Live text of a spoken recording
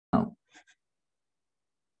now.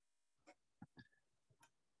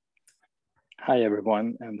 Hi,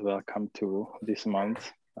 everyone, and welcome to this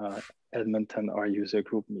month's Edmonton R User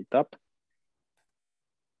Group Meetup.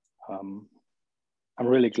 I'm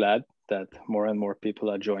really glad that more and more people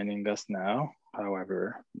are joining us now.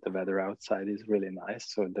 However, the weather outside is really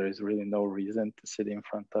nice, so there is really no reason to sit in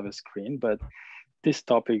front of a screen. But this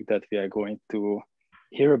topic that we are going to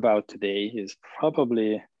hear about today is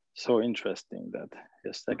probably so interesting that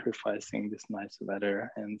you're sacrificing this nice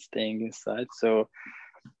weather and staying inside. So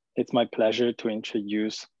it's my pleasure to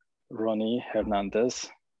introduce Ronnie Hernandez,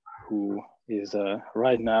 who is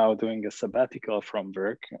right now doing a sabbatical from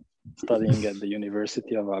work, studying at the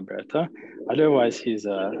University of Alberta. Otherwise, he's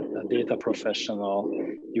a data professional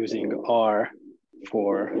using R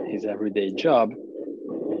for his everyday job.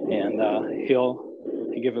 And he'll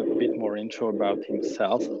give a bit more intro about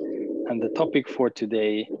himself. And the topic for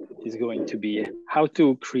today is going to be how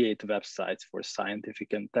to create websites for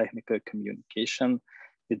scientific and technical communication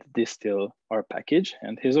with Distill R package.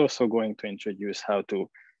 And he's also going to introduce how to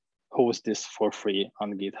host this for free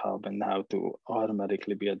on GitHub and how to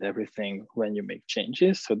automatically build everything when you make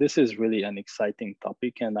changes. So this is really an exciting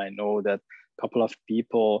topic. And I know that a couple of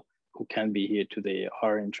people who can be here today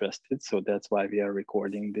are interested. So that's why we are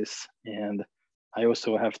recording this. And I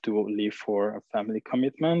also have to leave for a family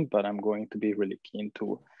commitment, but I'm going to be really keen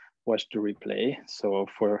to watch the replay. So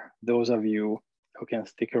for those of you who can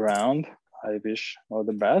stick around, I wish all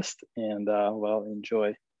the best and well,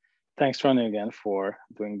 enjoy. Thanks, Ronnie, again for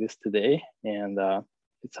doing this today, and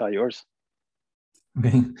it's all yours.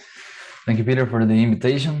 Okay, thank you, Peter, for the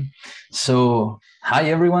invitation. So, hi,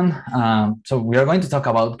 everyone. So we are going to talk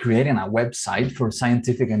about creating a website for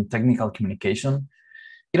scientific and technical communication.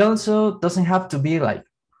 It also doesn't have to be like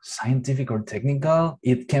scientific or technical.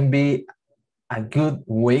 It can be a good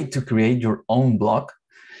way to create your own blog.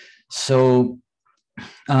 So,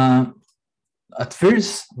 at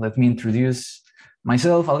first, let me introduce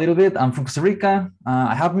myself a little bit. I'm from Costa Rica.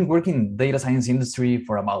 I have been working in the data science industry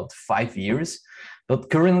for about 5 years, but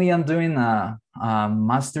currently I'm doing a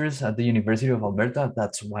master's at the University of Alberta.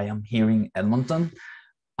 That's why I'm here in Edmonton.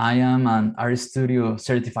 I am an RStudio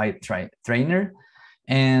certified trainer,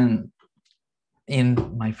 and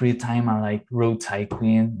in my free time, I like road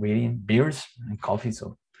cycling, reading, beers, and coffee.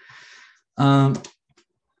 So,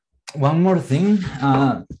 one more thing.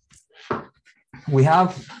 We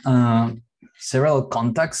have several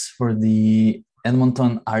contacts for the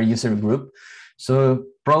Edmonton R user group. So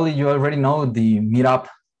probably you already know the Meetup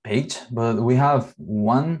page, but we have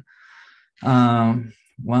one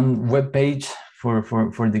web page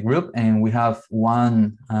for the group, and we have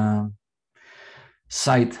one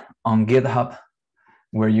site on GitHub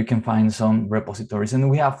where you can find some repositories, and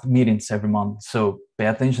we have meetings every month. So pay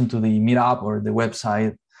attention to the Meetup or the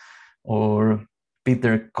website, or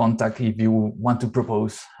Peter contact if you want to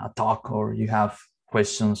propose a talk or you have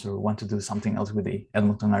questions or want to do something else with the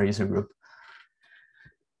Edmonton R user group.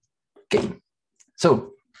 Okay,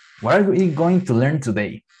 so what are we going to learn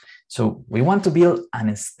today? So we want to build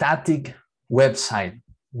an static website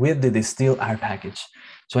with the Distill R package.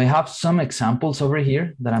 So I have some examples over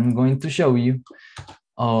here that I'm going to show you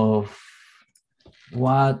of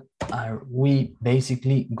what are we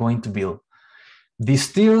basically going to build.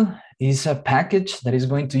 Distill is a package that is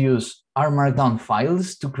going to use R Markdown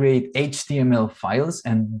files to create HTML files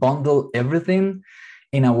and bundle everything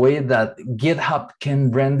in a way that GitHub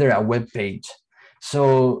can render a web page.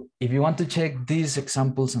 So if you want to check these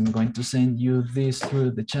examples, I'm going to send you this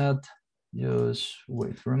through the chat. Just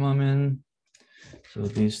wait for a moment. So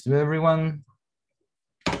this to everyone.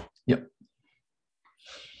 Yep.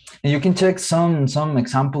 And you can check some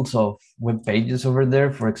examples of web pages over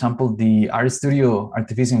there. For example, the RStudio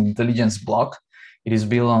Artificial Intelligence blog. It is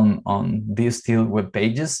built on these still web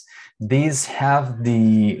pages. These have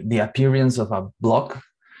the appearance of a blog,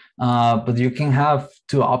 but you can have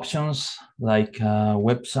two options like a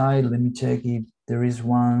website. Let me check if there is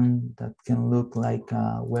one that can look like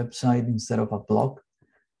a website instead of a blog.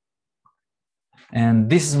 And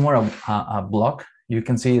this is more of a blog. You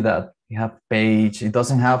can see that you have page. It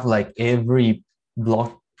doesn't have like every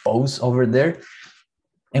blog post over there.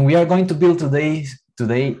 And we are going to build today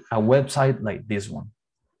a website like this one.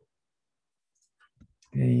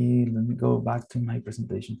 Okay, let me go back to my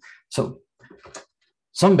presentation. So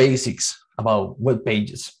some basics about web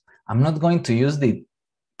pages. I'm not going to use the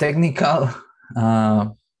technical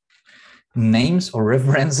names or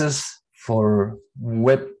references for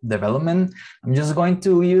web development. I'm just going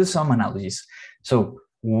to use some analogies. So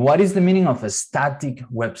what is the meaning of a static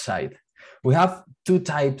website? We have two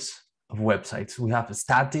types of websites. We have a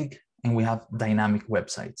static and we have dynamic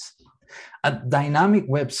websites. A dynamic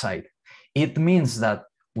website, it means that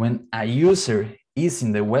when a user is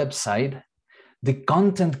in the website, the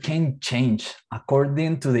content can change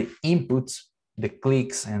according to the inputs, the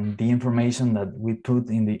clicks, and the information that we put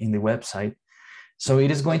in the website. So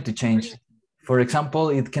it is going to change. For example,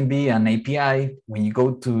 it can be an API when you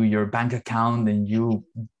go to your bank account and you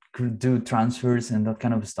do transfers and that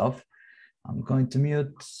kind of stuff. I'm going to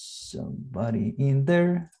mute somebody in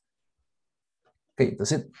there. Okay,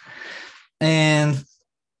 that's it. And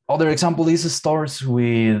other example is stores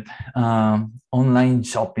with online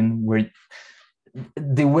shopping, where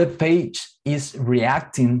the web page is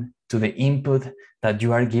reacting to the input that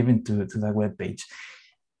you are giving to the web page.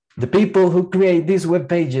 The people who create these web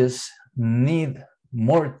pages need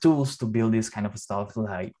more tools to build this kind of stuff,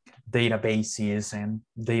 like databases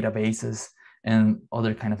and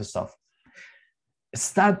other kind of stuff.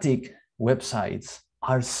 Static websites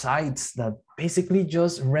are sites that basically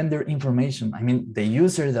just render information. I mean, the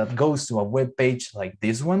user that goes to a web page like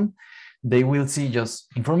this one, they will see just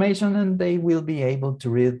information and they will be able to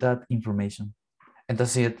read that information. And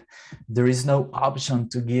that's it. There is no option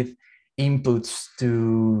to give inputs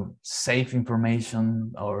to save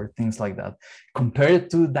information or things like that. Compared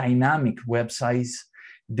to dynamic websites,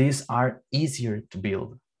 these are easier to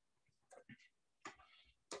build.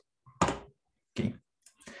 Okay.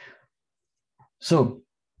 So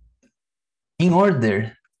in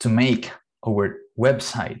order to make our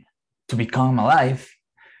website to become alive,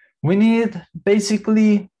 we need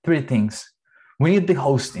basically three things. We need the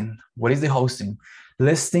hosting. What is the hosting?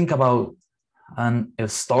 Let's think about a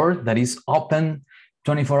store that is open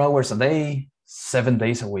 24 hours a day, 7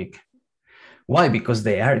 days a week. Why? Because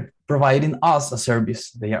they are providing us a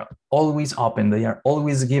service. They are always open. They are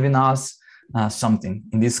always giving us something.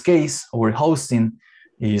 In this case, our hosting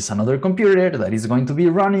is another computer that is going to be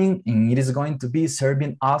running, and it is going to be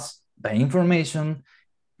serving us the information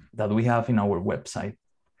that we have in our website.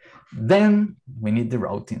 Then we need the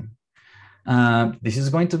routing. This is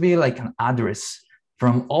going to be like an address.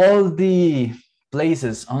 From all the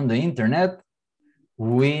places on the internet,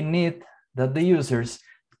 we need that the users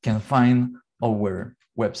can find our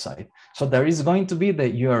website. So there is going to be the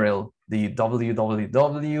URL, the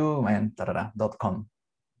www and .com,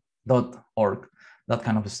 .org, that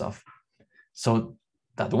kind of stuff. So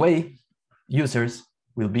that way, users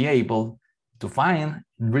will be able to find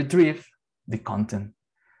and retrieve the content.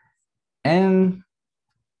 And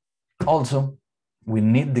also, we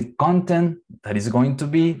need the content that is going to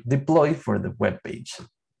be deployed for the web page.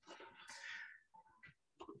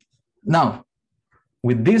 Now,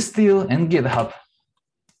 with this tool and GitHub,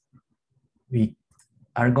 we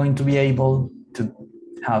are going to be able to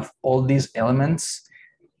have all these elements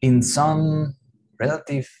in some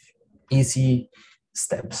relative easy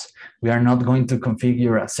steps. We are not going to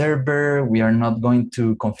configure a server. We are not going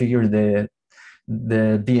to configure the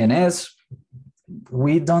DNS.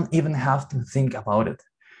 We don't even have to think about it.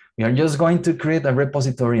 We are just going to create a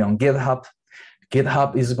repository on GitHub.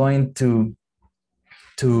 GitHub is going to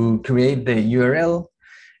create the URL,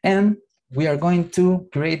 and we are going to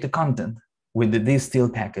create the content with the distill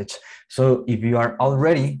package. So if you are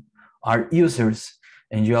already our users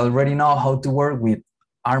and you already know how to work with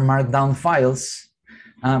R Markdown files,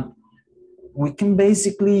 we can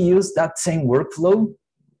basically use that same workflow.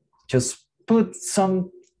 Just put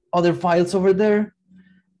some other files over there,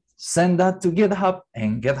 send that to GitHub,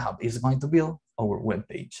 and GitHub is going to build our web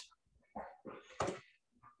page.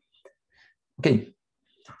 Okay,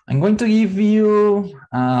 I'm going to give you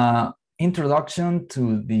an introduction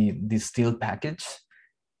to the distill package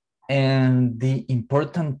and the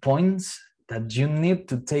important points that you need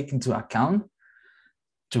to take into account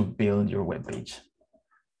to build your web page.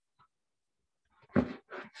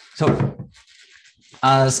 So,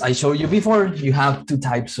 as I showed you before, you have two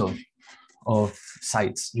types of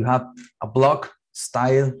sites. You have a blog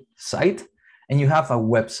style site and you have a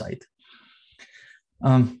website.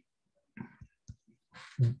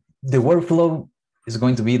 The workflow is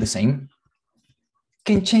going to be the same.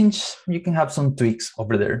 Can change, you can have some tweaks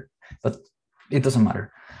over there, but it doesn't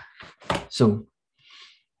matter. So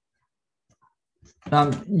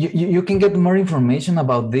you can get more information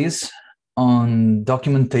about this on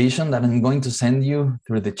documentation that I'm going to send you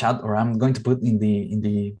through the chat, or I'm going to put in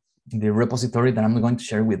the repository that I'm going to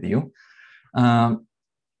share with you.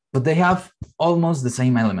 But they have almost the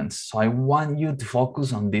same elements. So I want you to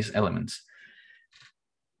focus on these elements.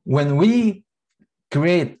 When we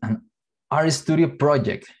create an RStudio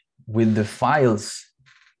project with the files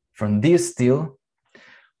from this tool,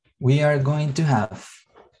 we are going to have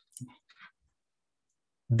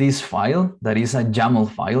this file that is a YAML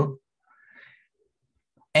file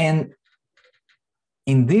And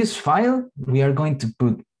in this file, we are going to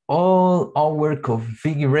put all our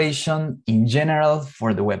configuration in general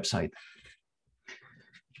for the website.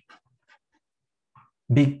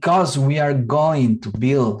 Because we are going to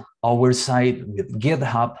build our site with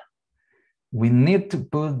GitHub, we need to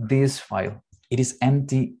put this file. It is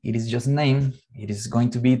empty, it is just name. It is going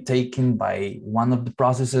to be taken by one of the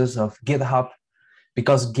processes of GitHub,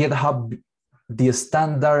 because GitHub, the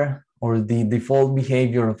standard or the default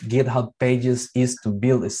behavior of GitHub pages is to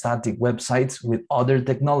build static websites with other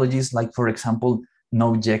technologies, like for example,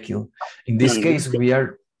 Node.js. In this case, we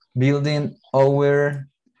are building our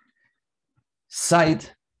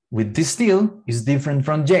site with Distill. Is different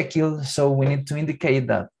from Jekyll, so we need to indicate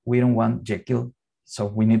that we don't want Jekyll, so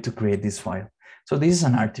we need to create this file. So this is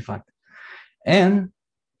an artifact, and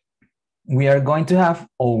we are going to have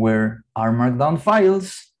our R Markdown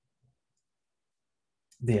files.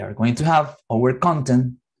 They are going to have our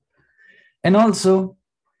content, and also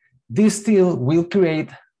Distill will create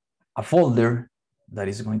a folder that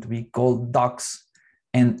is going to be called docs,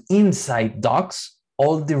 and inside docs,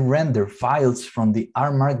 all the render files from the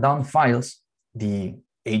R Markdown files, the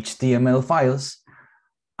HTML files,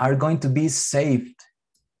 are going to be saved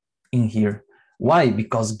in here. Why?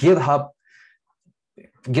 Because GitHub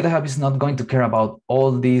is not going to care about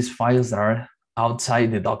all these files that are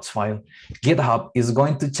outside the docs file. GitHub is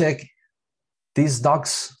going to check this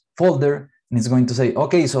docs folder and it's going to say,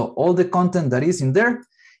 okay, so all the content that is in there,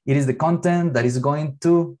 it is the content that is going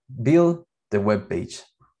to build the web page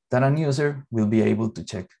that a user will be able to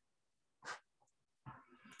check.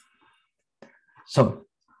 So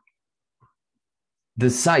the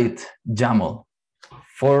site YAML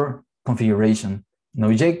for configuration,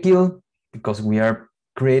 no Jekyll, because we are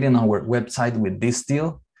creating our website with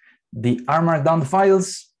Distill. The R Markdown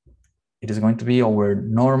files, it is going to be our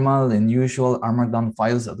normal and usual R Markdown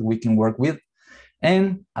files that we can work with,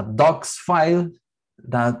 and a docs file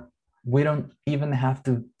that we don't even have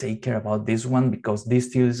to take care about this one because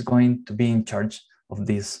Distill is going to be in charge of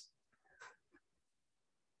this.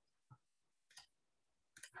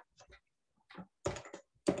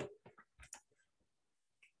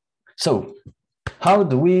 So how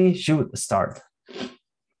do we should start?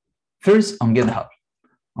 First, on GitHub.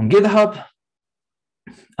 On GitHub,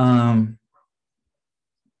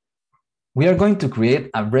 we are going to create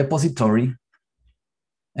a repository.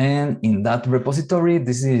 And in that repository,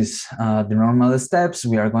 this is the normal steps.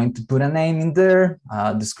 We are going to put a name in there,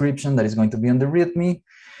 a description that is going to be on the README.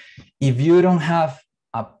 If you don't have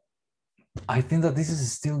a, I think that this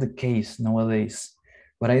is still the case nowadays,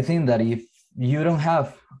 but I think that if you don't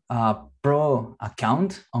have a pro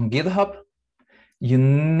account on GitHub, you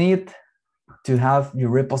need to have your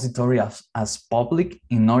repository as public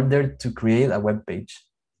in order to create a web page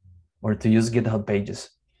or to use GitHub pages.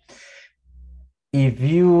 If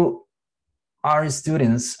you are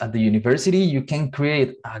students at the university, you can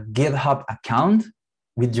create a GitHub account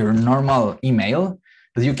with your normal email,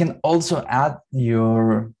 but you can also add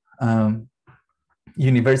your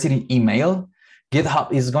university email.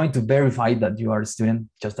 GitHub is going to verify that you are a student,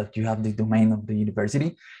 just that you have the domain of the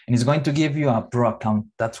university, and it's going to give you a pro account.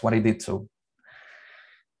 That's what I did. So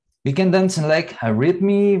we can then select a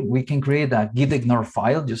README. We can create a git ignore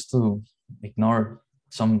file just to ignore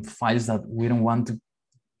some files that we don't want to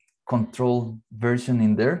control version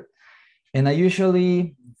in there. And I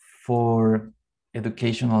usually, for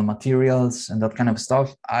educational materials and that kind of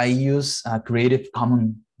stuff, I use a Creative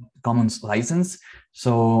Commons license.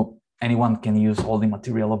 So anyone can use all the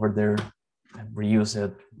material over there and reuse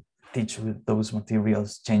it, teach with those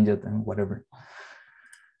materials, change it and whatever.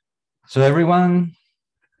 So everyone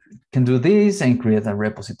can do this and create a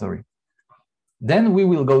repository. Then we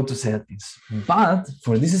will go to settings. But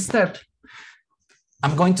for this step,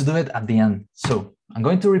 I'm going to do it at the end. So I'm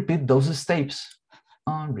going to repeat those steps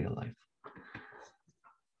on real life.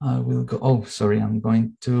 I will go, oh, sorry, I'm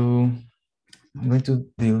going to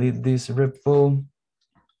delete this repo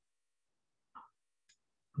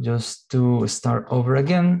just to start over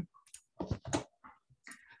again.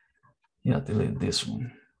 Yeah, delete this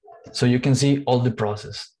one. So you can see all the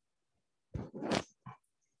process.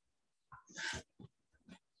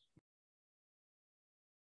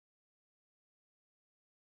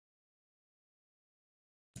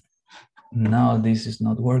 Now this is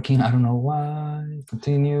not working. I don't know why.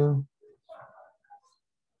 Continue.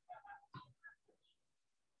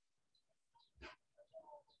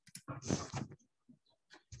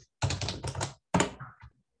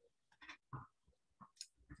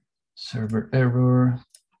 Server error.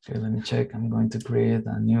 Okay, let me check. I'm going to create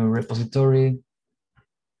a new repository.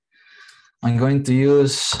 I'm going to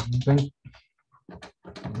use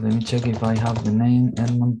Let me check if I have the name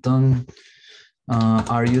Edmonton,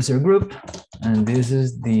 our user group, and this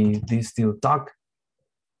is this still talk.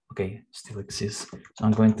 Okay, still exists. So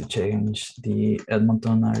I'm going to change the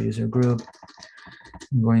Edmonton our user group.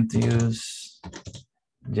 I'm going to use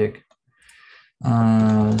YEG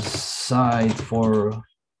site for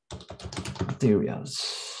materials.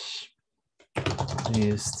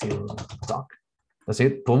 This still talk. That's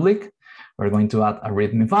it, public. We're going to add a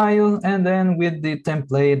README file, and then with the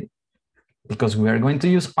template, because we are going to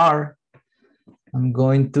use R, I'm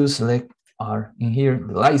going to select R in here.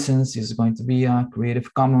 The license is going to be a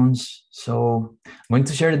Creative Commons. So I'm going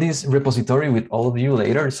to share this repository with all of you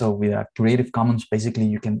later. So with a Creative Commons, basically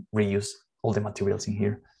you can reuse all the materials in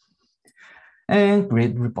here. And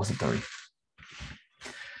create repository.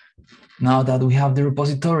 Now that we have the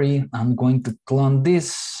repository, I'm going to clone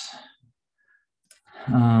this.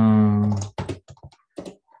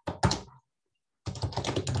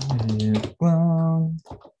 Clone.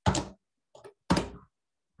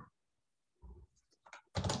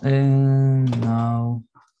 And now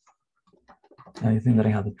I think that I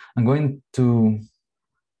have it. I'm going to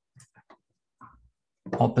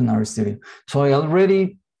open our studio. So I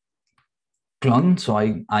already cloned, so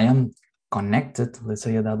I am connected, let's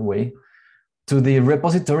say it that way, to the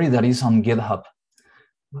repository that is on GitHub.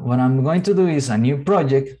 What I'm going to do is a new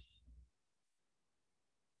project,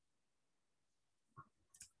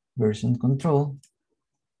 version control.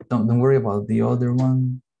 Don't worry about the other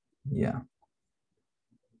one. Yeah.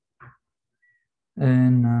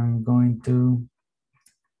 And I'm going to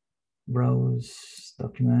browse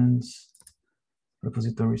documents,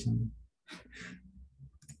 repositories, and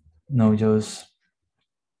no, just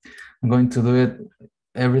I'm going to do it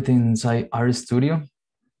everything inside RStudio.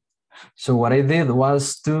 So what I did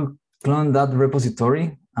was to clone that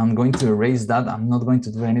repository. I'm going to erase that. I'm not going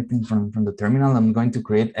to do anything from the terminal. I'm going to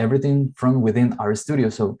create everything from within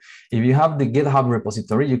RStudio. So if you have the GitHub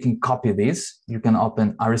repository, you can copy this. You can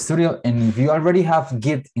open RStudio. And if you already have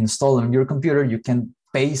Git installed on your computer, you can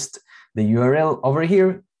paste the URL over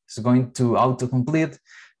here. It's going to autocomplete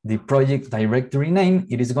the project directory name.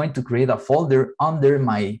 It is going to create a folder under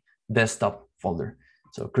my desktop folder.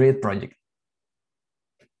 So create project.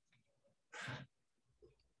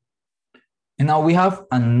 And now we have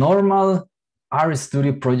a normal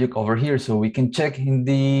RStudio project over here. So we can check in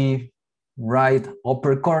the right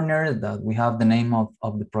upper corner that we have the name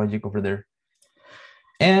of the project over there.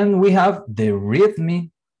 And we have the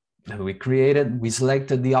README that we created. We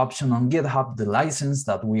selected the option on GitHub, the license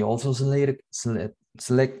that we also select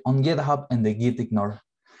on GitHub, and the git ignore.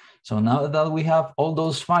 So now that we have all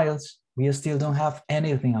those files, we still don't have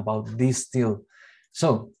anything about this still.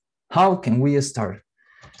 So how can we start?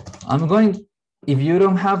 If you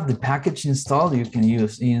don't have the package installed, you can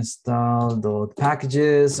use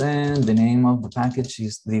install.packages, and the name of the package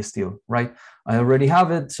is this still, right? I already have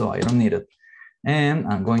it, so I don't need it. And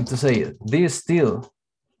I'm going to say this still.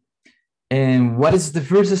 And what is the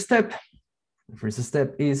first step? The first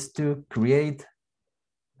step is to create,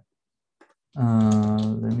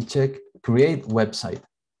 let me check, create website.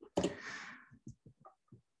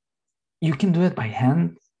 You can do it by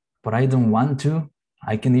hand, but I don't want to.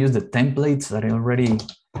 I can use the templates that I already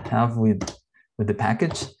have with the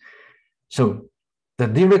package. So the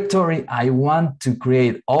directory, I want to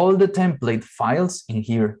create all the template files in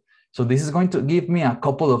here. So this is going to give me a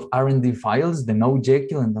couple of R&D files, the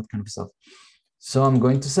Node.jl and that kind of stuff. So I'm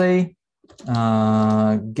going to say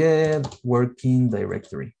get working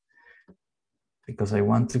directory, because I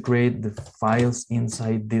want to create the files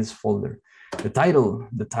inside this folder. The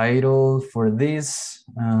title for this,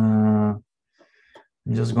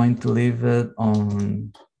 I'm just going to leave it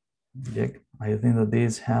on, I think that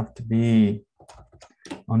these have to be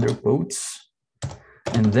under quotes.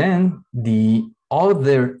 And then the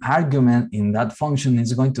other argument in that function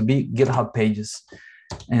is going to be GitHub pages.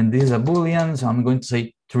 And this is a Boolean, so I'm going to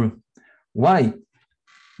say true. Why?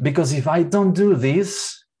 Because if I don't do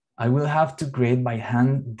this, I will have to create by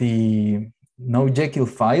hand the Node.jl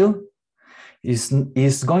file. Is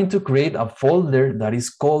going to create a folder that is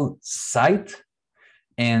called site.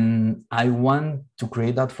 And I want to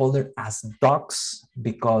create that folder as docs,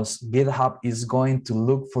 because GitHub is going to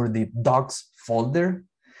look for the docs folder.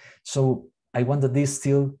 So I want that this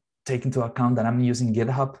still take into account that I'm using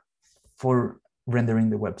GitHub for rendering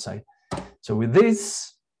the website. So with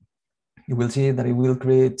this, you will see that it will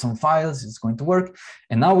create some files. It's going to work.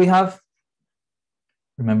 And now we have,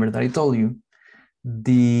 remember that I told you,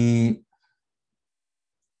 the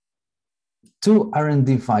two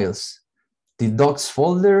R&D files, the docs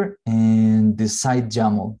folder and the site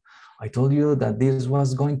YAML. I told you that this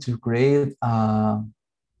was going to create a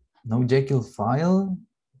No Jekyll file.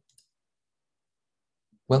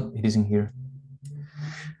 Well, it isn't here.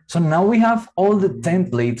 So now we have all the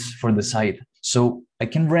templates for the site. So I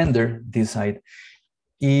can render this site.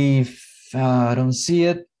 If I don't see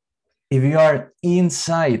it, if you are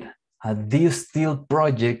inside a distill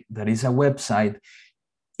project that is a website,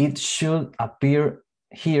 it should appear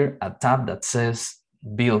here a tab that says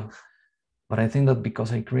build. But I think that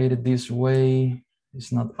because I created this way,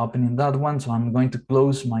 it's not opening that one. So I'm going to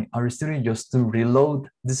close my RStudio just to reload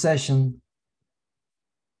the session.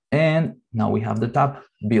 And now we have the tab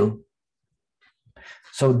build.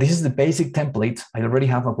 So this is the basic template. I already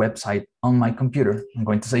have a website on my computer. I'm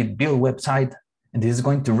going to say build website, and this is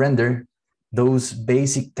going to render those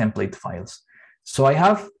basic template files. So I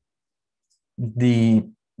have the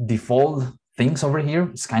default things over here.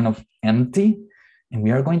 It's kind of empty, and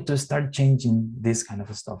we are going to start changing this kind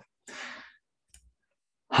of stuff.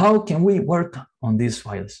 How can we work on these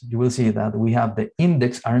files? You will see that we have the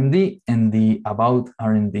index RMD and the about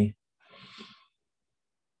RMD.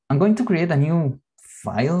 I'm going to create a new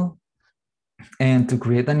file, and to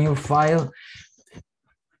create a new file,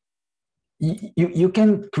 you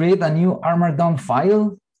can create a new Markdown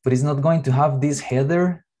file, but it's not going to have this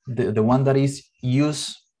header, the one that is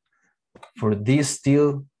used for these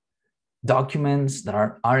still documents that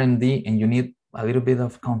are RMD, and you need a little bit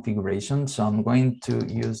of configuration. So I'm going to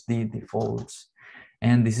use the defaults,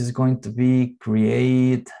 and this is going to be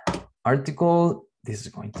create article. This is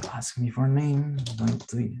going to ask me for a name. I'm going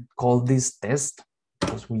to call this test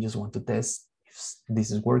because we just want to test if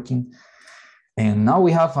this is working. And now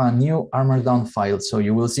we have a new Markdown file. So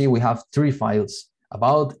you will see we have 3 files: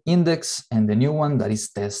 about, index, and the new one that is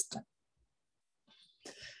test.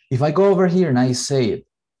 If I go over here and I say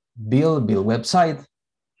build website,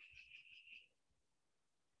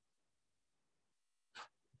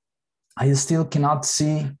 I still cannot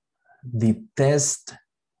see the test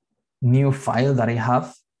new file that I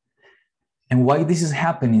have. And why this is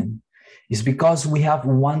happening is because we have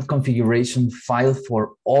one configuration file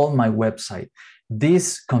for all my website.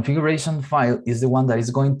 This configuration file is the one that is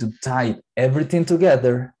going to tie everything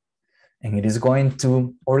together, and it is going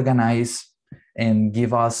to organize and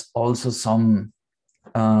give us also some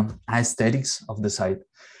aesthetics of the site.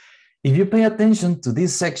 If you pay attention to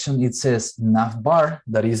this section, it says navbar,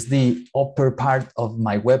 that is the upper part of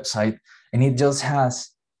my website, and it just has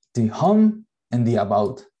the home and the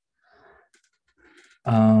about.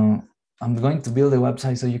 I'm going to build a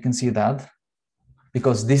website so you can see that,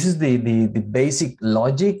 because this is the basic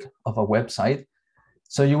logic of a website.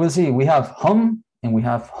 So you will see we have home and we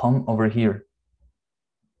have home over here,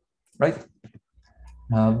 right?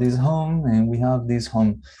 We have this home and we have this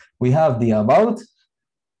home. We have the about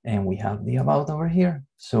and we have the about over here.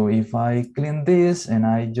 So if I clean this and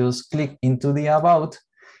I just click into the about,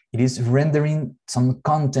 it is rendering some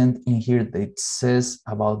content in here that says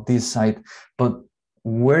about this site. But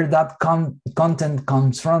where that content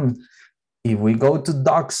comes from, if we go to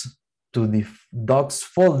docs, to the docs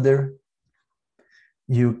folder,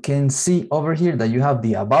 you can see over here that you have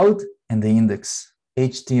the about and the index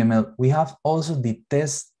HTML. We have also the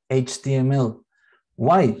test HTML.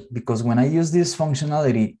 Why? Because when I use this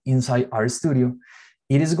functionality inside RStudio,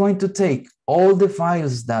 it is going to take all the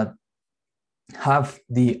files that have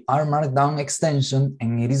the Markdown extension,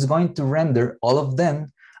 and it is going to render all of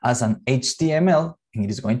them as an HTML, and it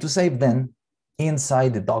is going to save them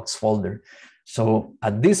inside the docs folder. So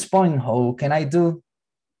at this point, what can I do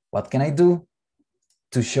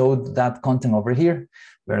to show that content over here?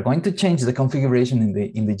 We're going to change the configuration in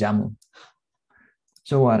the YAML.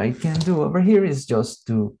 So what I can do over here is just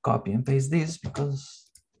to copy and paste this because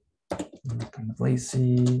I'm kind of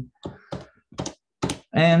lazy.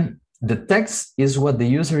 And the text is what the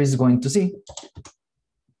user is going to see.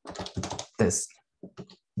 Test.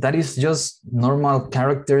 That is just normal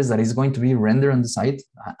characters that is going to be rendered on the site.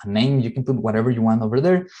 A name, you can put whatever you want over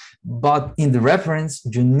there. But in the reference,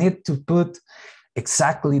 you need to put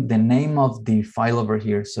exactly the name of the file over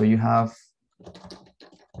here. So you have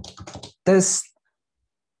test.html.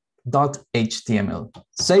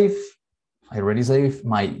 Save. I already saved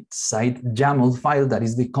my site YAML file. That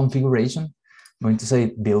is the configuration. I'm going to say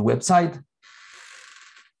build website.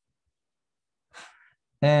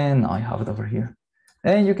 And I have it over here.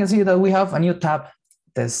 And you can see that we have a new tab,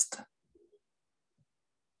 test.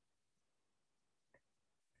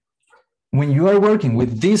 When you are working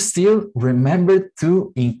with this still, remember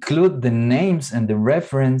to include the names and the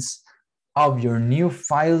reference of your new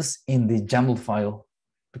files in the YAML file,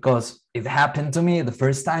 because it happened to me the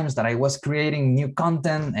first times that I was creating new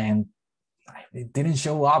content and I it didn't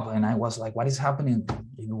show up. And I was like, what is happening?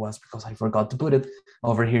 It was because I forgot to put it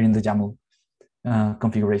over here in the YAML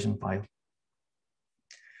configuration file.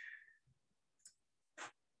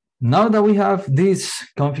 Now that we have this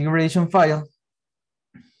configuration file,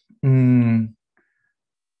 I'm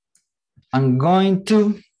going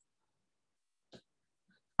to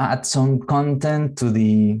add some content to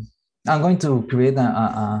the, I'm going to create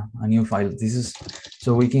a new file. This is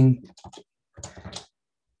so we can,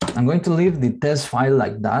 I'm going to leave the test file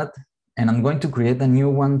like that, and I'm going to create a new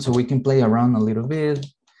one so we can play around a little bit.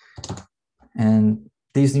 And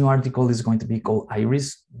this new article is going to be called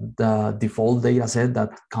Iris, the default data set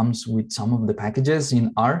that comes with some of the packages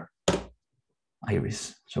in R,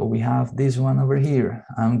 Iris. So we have this one over here.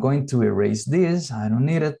 I'm going to erase this. I don't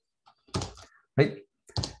need it, right?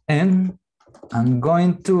 And I'm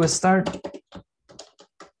going to start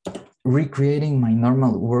recreating my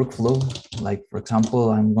normal workflow. Like, for example,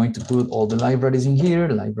 I'm going to put all the libraries in here,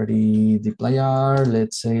 library dplyr.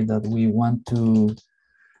 Let's say that we want to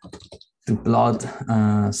plot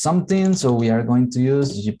something. So we are going to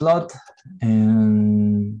use ggplot.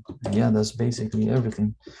 And yeah, that's basically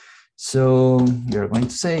everything. So you're going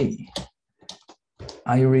to say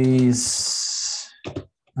Iris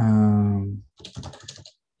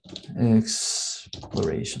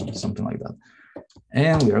exploration, something like that.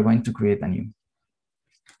 And we are going to create a new.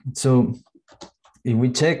 So if we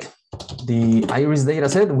check the Iris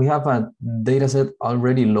dataset, we have a dataset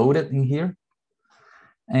already loaded in here.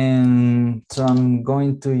 And so I'm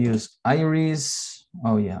going to use Iris.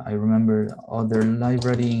 Oh yeah, I remember other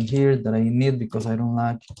library in here that I need because I don't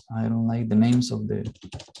like the names of the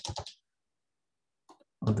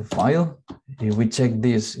file. If we check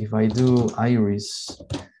this, if I do Iris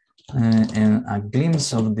and a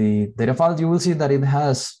glimpse of the data file, you will see that it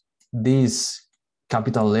has these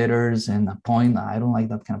capital letters and a point. I don't like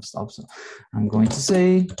that kind of stuff. So I'm going to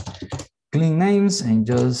say clean names, and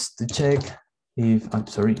just to check if, I'm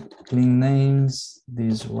sorry, clean names,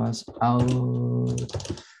 this was out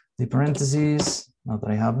the parentheses. Now that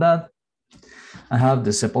I have that, I have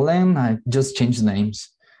the sepal. I just changed names.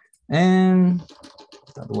 And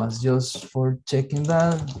that was just for checking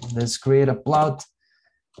that. Let's create a plot.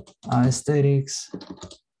 Aesthetics,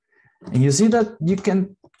 and you see that you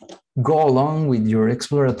can go along with your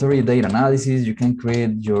exploratory data analysis. You can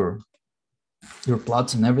create your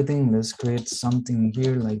plots and everything. Let's create something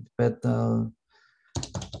here like petal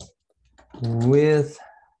with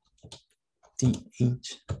th,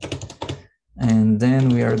 and then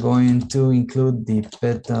we are going to include the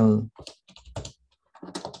petal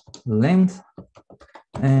length,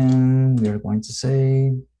 and we are going to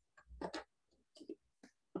say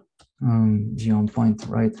geom point,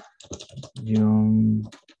 right? Geom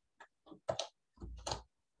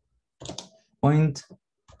point.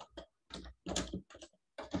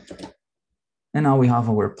 And now we have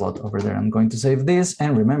our plot over there. I'm going to save this,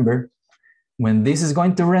 and remember, when this is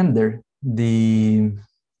going to render the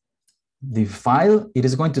file, it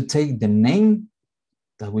is going to take the name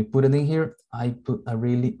that we put it in here. I put a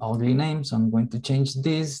really ugly name, so I'm going to change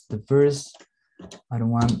this, the first. I don't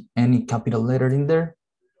want any capital letter in there.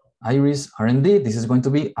 Iris R&D, this is going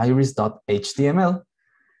to be iris.html.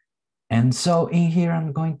 And so in here,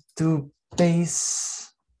 I'm going to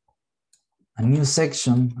paste a new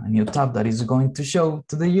section, a new tab that is going to show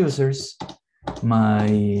to the users my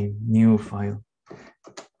new file.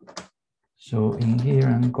 So in here,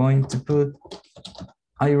 I'm going to put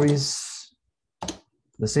Iris,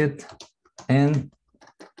 that's it. And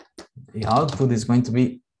the output is going to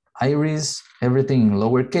be Iris, everything in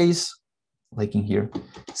lowercase, like in here,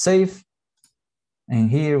 save.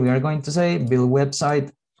 And here we are going to say build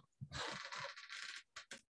website.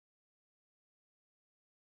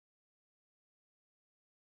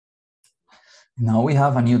 Now we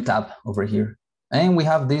have a new tab over here, and we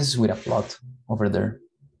have this with a plot over there.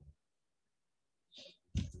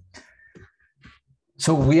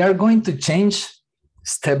 So we are going to change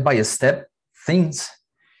step by step things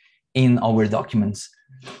in our documents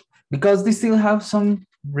because they still have some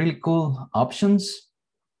really cool options.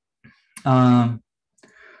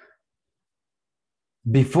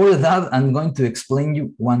 Before that, I'm going to explain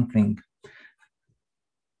you one thing.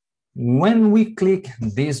 When we click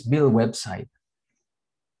this build website,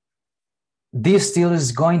 this still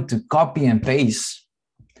is going to copy and paste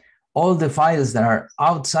all the files that are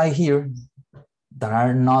outside here that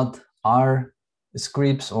are not R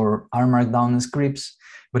scripts or R Markdown scripts.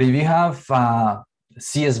 But if you have a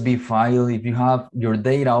CSV file, if you have your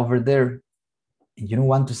data over there, you don't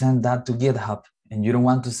want to send that to GitHub, and you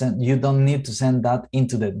don't need to send that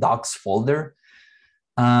into the docs folder.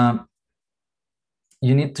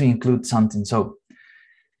 you need to include something. So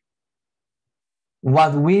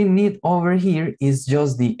what we need over here is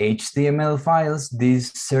just the HTML files,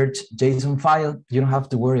 this search JSON file. You don't have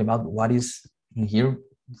to worry about what is in here.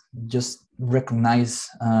 Just recognize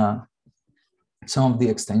some of the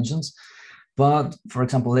extensions. But for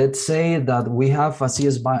example, let's say that we have a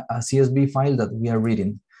CSV file that we are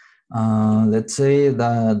reading. Let's say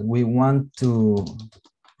that we want to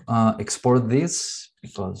export this,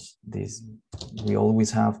 because we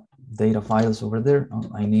always have data files over there.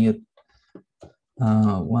 I need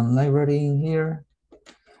one library in here.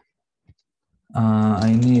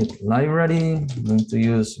 I need library. I'm going to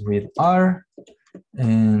use readr,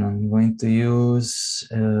 and I'm going to use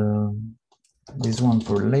this one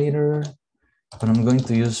for later, but I'm going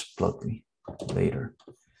to use plotly later.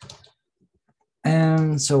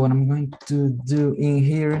 And so what I'm going to do in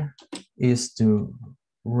here is to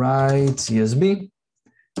write CSV,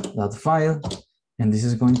 that file, and this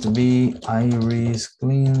is going to be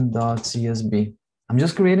irisclean.csv. I'm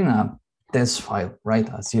just creating a test file, right?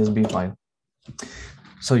 A CSV file.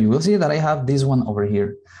 So you will see that I have this one over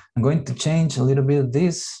here. I'm going to change a little bit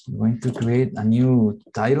this. I'm going to create a new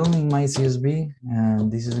title in my CSV,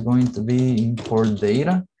 and this is going to be import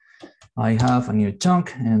data. I have a new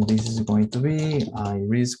chunk, and this is going to be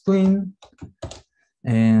iris clean,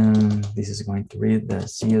 and this is going to read the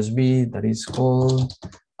CSV that is called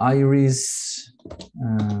iris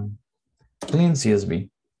clean CSV.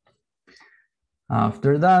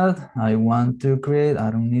 After that, I want to create,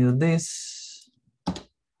 I don't need this,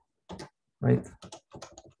 right?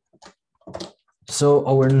 So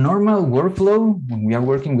our normal workflow when we are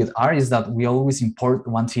working with R is that we always import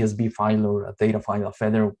one CSV file or a data file, a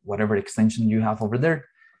feather, whatever extension you have over there.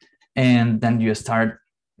 And then you start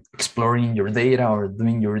exploring your data or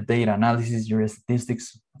doing your data analysis, your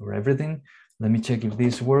statistics, or everything. Let me check if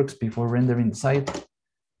this works before rendering the site.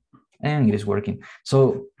 And it is working.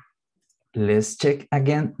 So let's check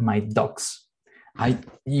again my docs.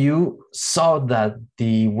 You saw that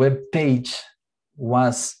the web page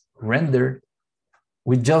was rendered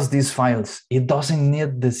with just these files. It doesn't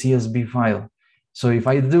need the CSV file. So if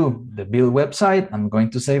I do the build website, I'm going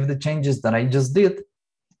to save the changes that I just did.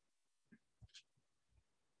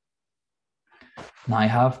 Now I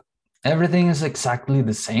have everything is exactly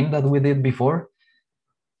the same that we did before.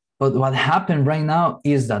 But what happened right now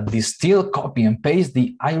is that they still copy and paste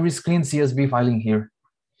the iris clean CSV file in here.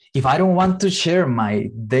 If I don't want to share my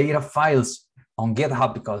data files on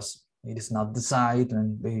GitHub because it is not the site,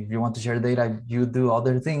 and if you want to share data, you do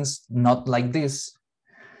other things, not like this.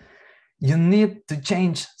 You need to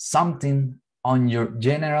change something on your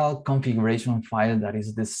general configuration file that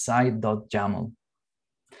is the site.yaml.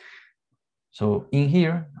 So in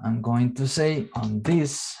here, I'm going to say on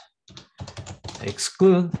this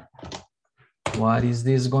exclude. What is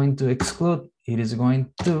this going to exclude? It is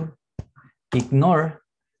going to ignore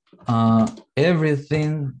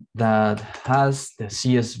everything that has the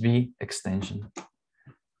CSV extension.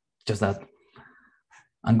 Just that.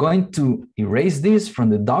 I'm going to erase this from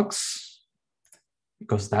the docs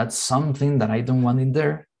because that's something that I don't want in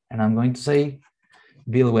there. And I'm going to say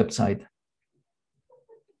build website.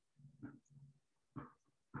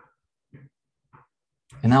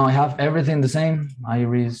 And now I have everything the same,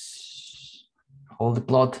 iris, all the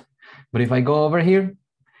plot. But if I go over here,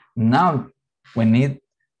 now when it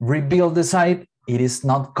rebuild the site, it is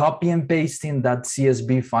not copy and pasting that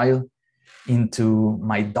CSV file into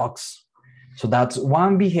my docs. So that's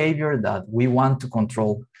one behavior that we want to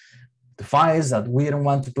control. The files that we don't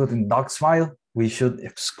want to put in docs file, we should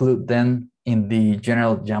exclude them in the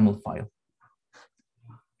general YAML file.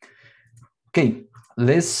 Okay,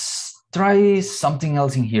 let's try something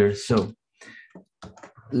else in here. So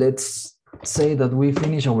let's say that we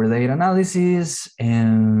finish our data analysis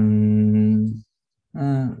and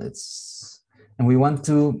we want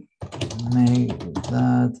to make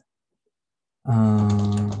that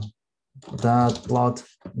that plot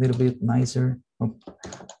a little bit nicer. Oh,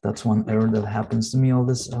 that's one error that happens to me all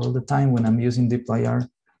the time when I'm using dplyr.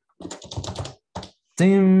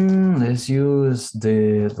 Theme, let's use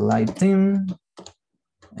the light theme.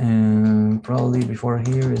 And probably before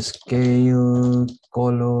here, scale,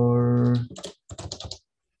 color.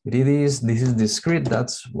 This is discrete,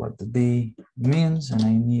 that's what the D means, and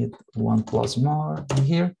I need 1+ more in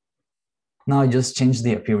here. Now I just change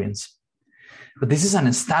the appearance. But this is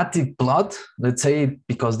an static plot, let's say,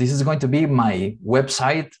 because this is going to be my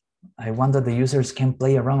website. I want that the users can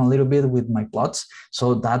play around a little bit with my plots.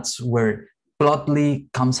 So that's where Plotly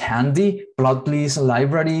comes handy. Plotly is a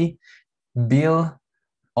library built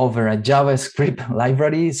over a JavaScript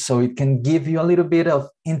library, so it can give you a little bit of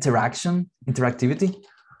interaction interactivity.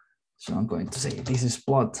 So I'm going to say this is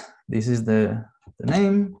plot. This is the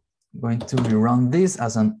name. I'm going to rerun this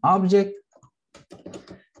as an object.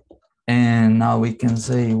 And now we can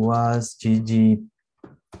say was GG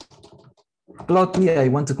plotly. I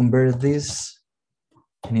want to convert this.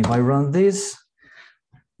 And if I run this,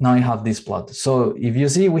 now I have this plot. So if you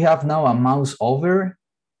see, we have now a mouse over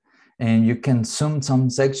and you can zoom some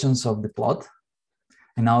sections of the plot.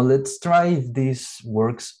 And now let's try if this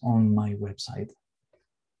works on my website.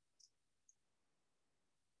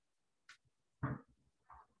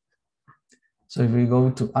 So if we go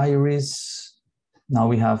to Iris, now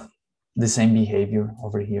we have the same behavior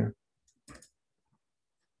over here.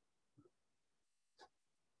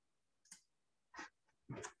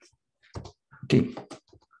 Okay.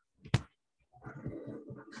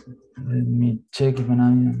 Let me check if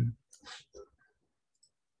I'm.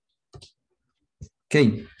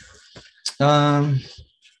 Okay.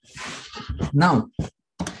 Now,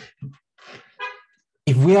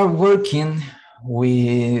 if we are working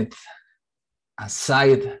with a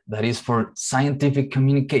site that is for scientific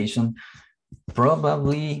communication,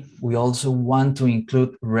 probably we also want to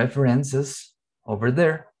include references over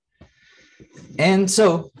there. And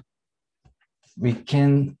so we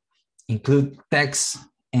can include text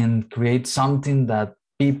and create something that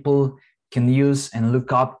people can use and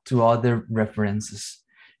look up to other references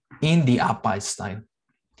in the API style.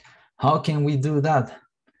 How can we do that?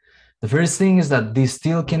 The first thing is that this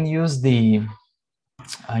still can use the,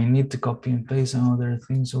 I need to copy and paste some other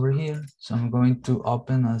things over here. So I'm going to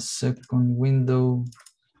open a second window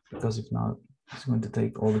because if not, it's going to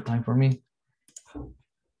take all the time for me.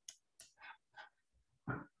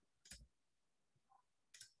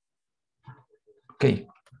 Okay.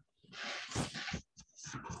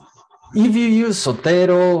 If you use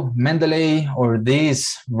Zotero, Mendeley, or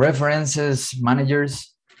these references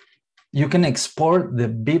managers, you can export the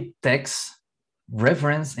BIP text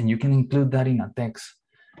reference and you can include that in a text.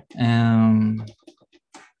 Let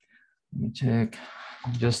me check,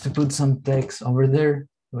 just to put some text over there,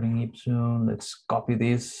 putting ipsum, let's copy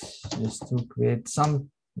this just to create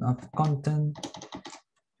some content.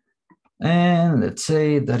 And let's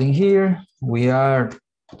say that in here, we are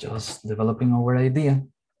just developing our idea.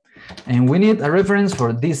 And we need a reference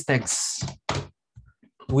for this text.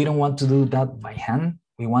 We don't want to do that by hand.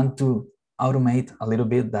 We want to automate a little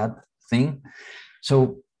bit that thing.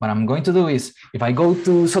 So what I'm going to do is, if I go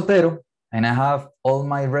to Zotero and I have all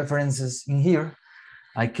my references in here,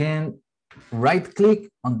 I can right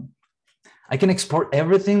click on, I can export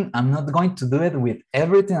everything. I'm not going to do it with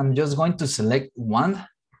everything. I'm just going to select one,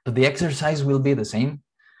 but the exercise will be the same.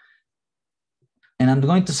 And I'm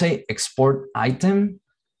going to say export item,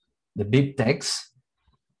 the BIP text,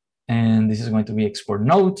 and this is going to be export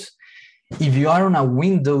notes. If you are on a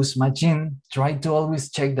Windows machine, try to always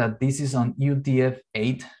check that this is on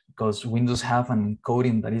UTF-8 because Windows have an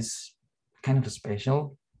encoding that is kind of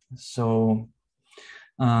special. So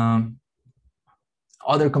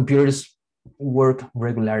other computers work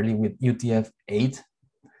regularly with UTF-8.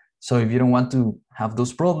 So if you don't want to have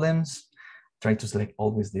those problems, try to select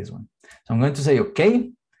always this one. So I'm going to say,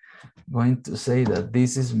 okay. I'm going to say that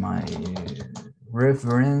this is my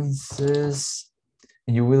references.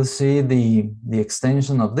 And you will see the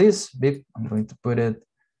extension of this BIP. I'm going to put it,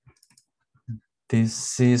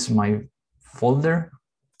 this is my folder.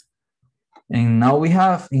 And now we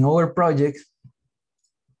have in our project,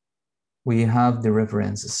 we have the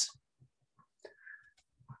references.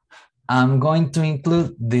 I'm going to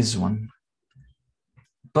include this one,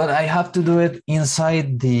 but I have to do it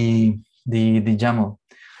inside the YAML.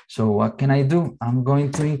 So what can I do? I'm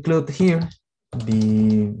going to include here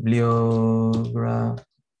bibliography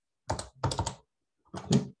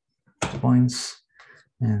points,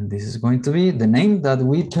 and this is going to be the name that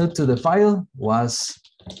we put to the file was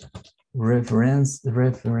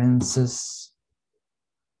references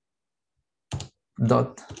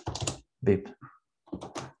 .bib,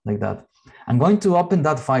 like that. I'm going to open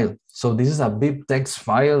that file. So this is a bib text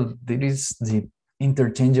file. This is the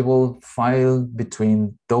interchangeable file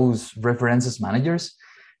between those references managers.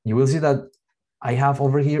 You will see that I have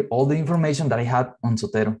over here all the information that I had on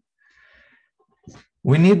Zotero.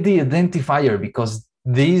 We need the identifier because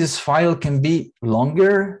this file can be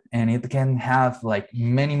longer and it can have like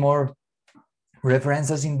many more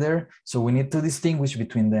references in there. So we need to distinguish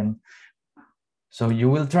between them. So you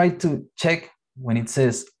will try to check when it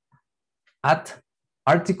says at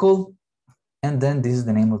article, and then this is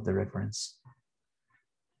the name of the reference.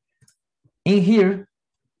 In here,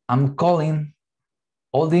 I'm calling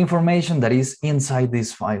all the information that is inside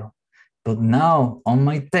this file. But now on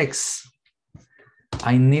my text,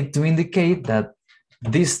 I need to indicate that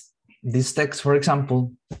this text, for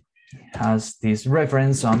example, has this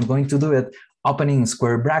reference. So I'm going to do it opening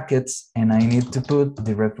square brackets, and I need to put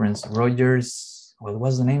the reference Rogers. What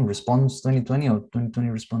was the name? Response 2020 or 2020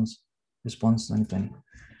 response? Response 2020.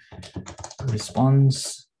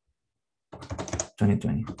 Response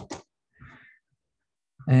 2020.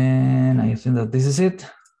 And I think that this is it.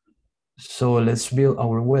 So let's build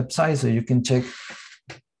our website so you can check.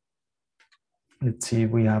 Let's see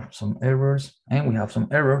if we have some errors, and we have some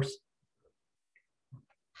errors.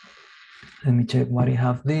 Let me check what I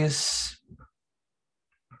have this.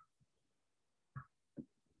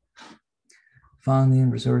 Founding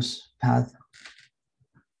resource path.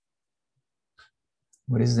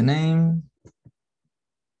 What is the name?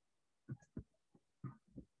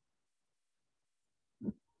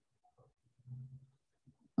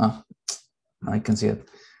 Oh, I can see it.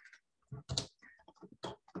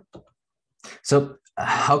 So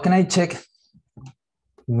how can I check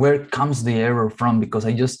where comes the error from? Because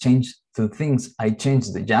I just changed two things. I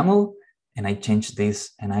changed the YAML and I changed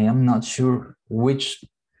this, and I am not sure which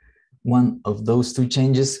one of those two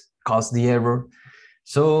changes caused the error.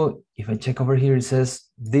 So if I check over here, it says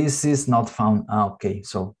this is not found. Okay,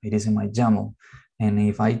 so it is in my YAML. And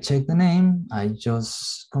if I check the name, I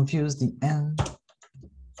just confuse the N.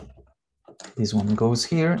 This one goes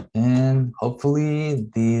here, and hopefully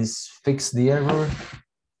this fixed the error.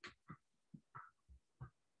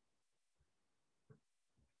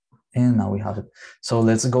 And now we have it. So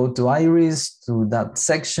let's go to Iris, to that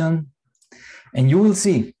section, and you will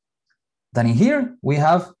see that in here we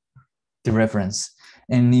have the reference.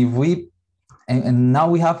 And if we, and now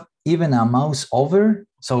we have even a mouse over,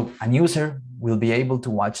 so a user will be able to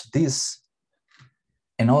watch this.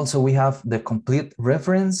 And also we have the complete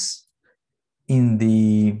reference in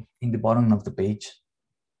the bottom of the page.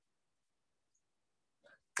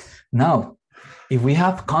 Now, if we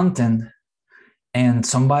have content and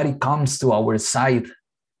somebody comes to our site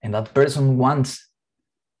and that person wants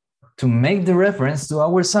to make the reference to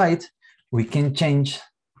our site, we can change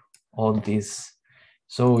all this.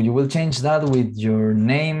 So you will change that with your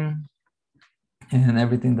name and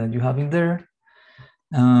everything that you have in there.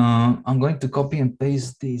 I'm going to copy and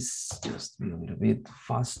paste this just to be a little bit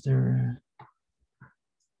faster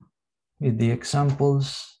with the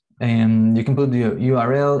examples. And you can put the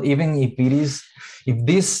URL, even if it is, if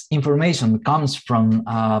this information comes from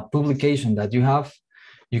a publication that you have,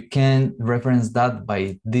 you can reference that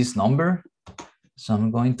by this number. So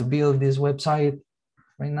I'm going to build this website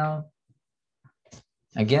right now.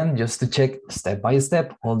 Again, just to check step by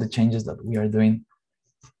step all the changes that we are doing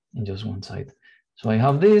in just one site. So I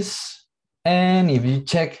have this, and if you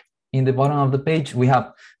check in the bottom of the page, we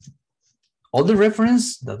have all the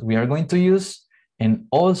reference that we are going to use, and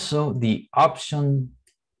also the option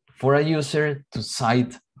for a user to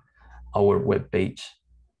cite our web page.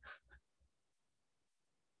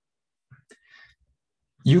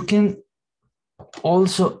 You can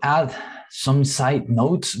also add some site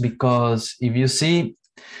notes, because if you see,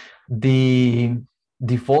 the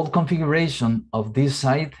default configuration of this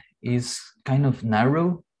site is kind of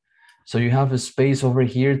narrow. So you have a space over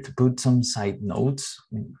here to put some site notes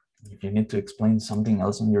if you need to explain something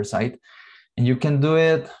else on your site. And you can do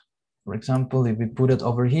it, for example, if we put it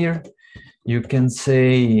over here, you can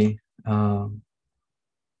say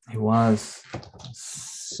it was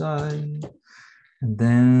site, and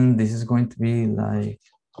then this is going to be like,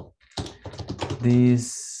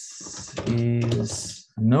 this is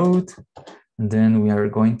a node, and then we are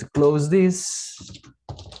going to close this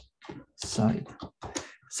site,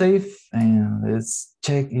 save, and let's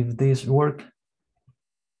check if this works.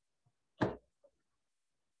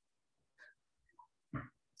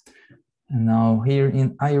 And now here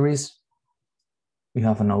in Iris, we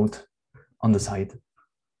have a node on the side.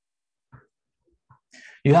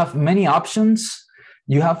 You have many options.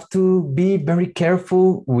 You have to be very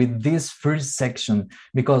careful with this first section,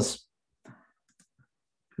 because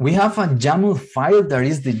we have a YAML file that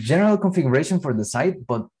is the general configuration for the site,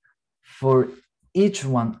 but for each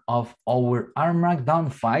one of our R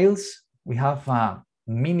Markdown files, we have a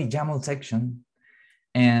mini YAML section.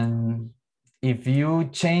 And if you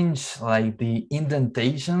change like the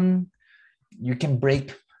indentation, you can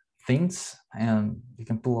break things, and you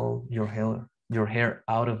can pull all your hair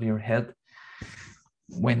out of your head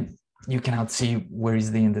when you cannot see where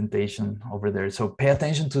is the indentation over there. So pay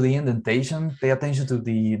attention to the indentation, pay attention to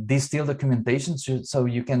the distill documentation, so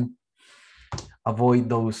you can avoid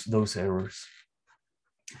those errors.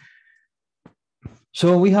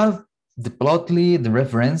 So we have the Plotly, the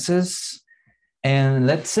references, and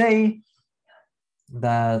let's say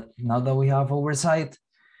that now that we have our site,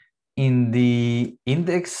 in the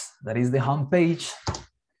index, that is the home page,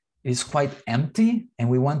 is quite empty and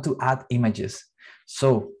we want to add images.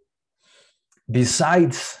 So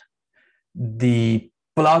besides the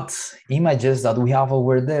plots images that we have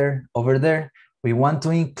over there, we want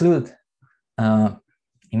to include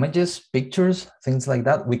images, pictures, things like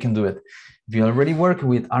that. We can do it. If you already work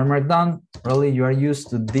with R Markdown, probably you are used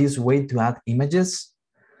to this way to add images.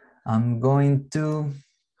 I'm going to,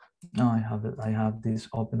 no, I have this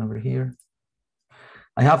open over here.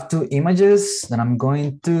 I have two images that I'm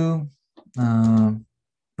going to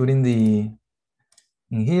put in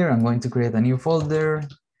here. I'm going to create a new folder,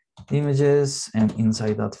 images, and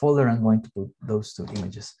inside that folder, I'm going to put those two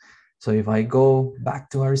images. So if I go back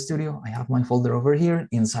to RStudio, I have my folder over here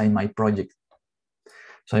inside my project.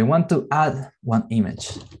 So I want to add one image.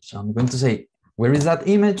 So I'm going to say, where is that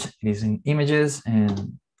image? It is in images,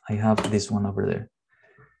 and I have this one over there.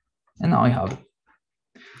 And now I have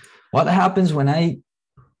it. What happens when I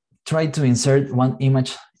try to insert one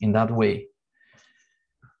image in that way?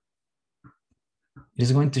 It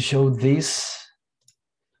is going to show this,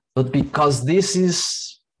 but because this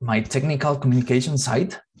is my technical communication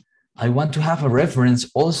site, I want to have a reference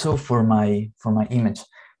also for my image.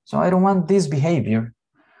 So I don't want this behavior.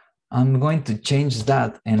 I'm going to change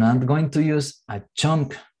that, and I'm going to use a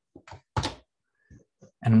chunk,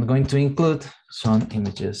 and I'm going to include some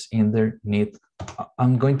images in there.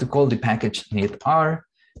 I'm going to call the package knit.r,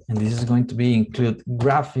 and this is going to be include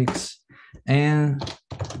graphics, and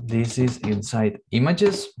this is inside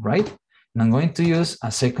images, right? And I'm going to use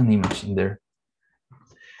a second image in there.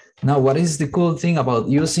 Now, what is the cool thing about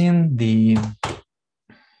using the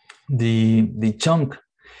chunk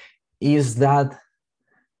is that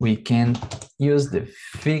we can use the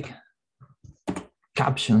fig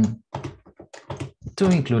caption to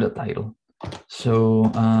include a title.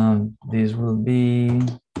 So this will be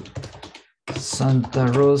Santa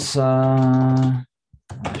Rosa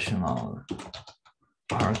National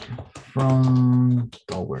Park front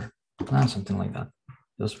tower, something like that,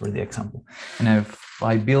 just for the example. And if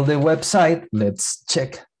I build a website, let's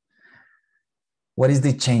check what is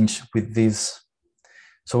the change with this.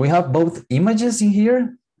 So we have both images in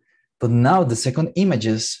here, but now the second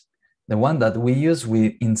images, the one that we use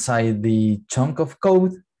inside the chunk of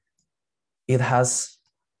code, it has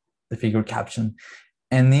the figure caption,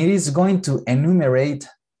 and it is going to enumerate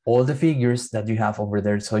all the figures that you have over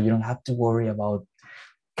there. So you don't have to worry about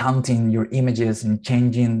counting your images and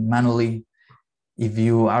changing manually if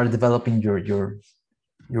you are developing your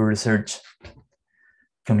research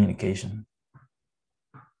communication.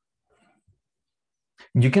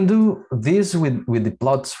 You can do this with the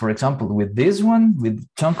plots. For example, with this one, with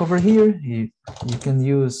chunk over here, you can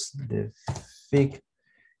use the fig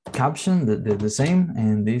caption, the same,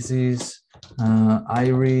 and this is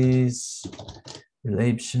iris,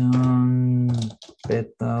 relation,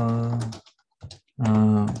 petal,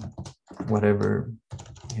 whatever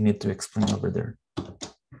you need to explain over there.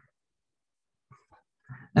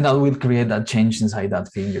 And that will create that change inside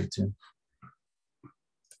that figure too.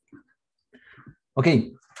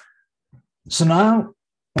 Okay, so now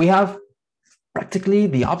we have practically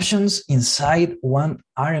the options inside one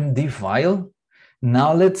RMD file.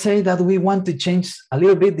 Now let's say that we want to change a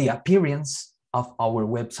little bit the appearance of our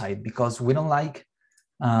website because we don't like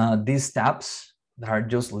these tabs that are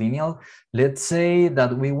just linear. Let's say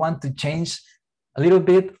that we want to change a little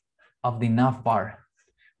bit of the nav bar.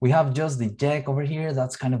 We have just the jack over here.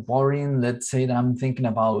 That's kind of boring. Let's say that I'm thinking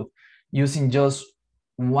about using just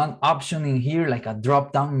one option in here, like a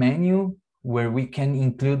drop-down menu where we can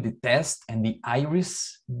include the test and the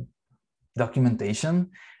iris documentation.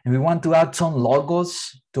 And we want to add some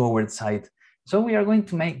logos to our site. So we are going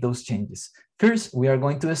to make those changes. First, we are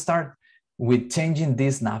going to start with changing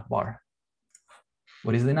this nav bar.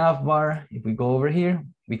 What is the nav bar? If we go over here,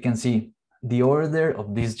 we can see the order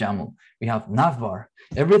of this YAML. We have nav bar.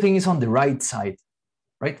 Everything is on the right side,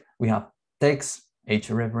 right? We have text,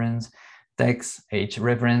 href, text,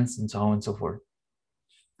 href, and so on and so forth.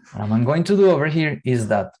 What I'm going to do over here is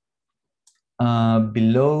that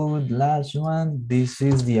below the last one, this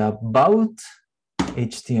is the about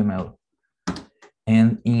HTML.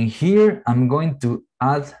 And in here, I'm going to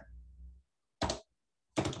add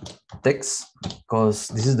text because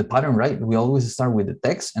this is the pattern, right? We always start with the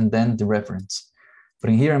text and then the reference. But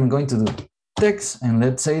in here, I'm going to do text, and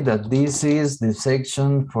let's say that this is the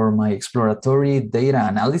section for my exploratory data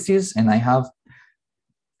analysis, and I have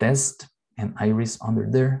test and iris under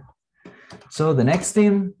there. So the next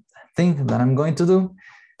thing that I'm going to do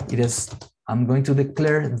is I'm going to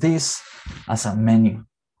declare this as a menu.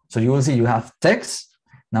 So you will see you have text.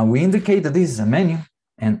 Now we indicate that this is a menu,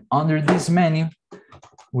 and under this menu,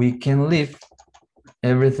 we can leave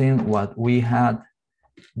everything what we had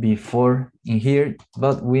before in here,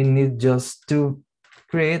 but we need just to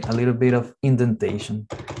create a little bit of indentation.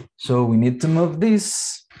 So we need to move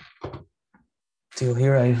this till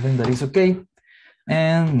here. I think that is okay.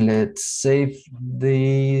 And let's save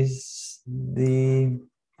this, the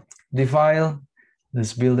file.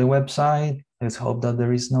 Let's build a website. Let's hope that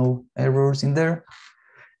there is no errors in there.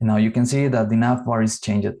 And now you can see that the nav bar is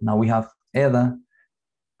changed. Now we have EDA,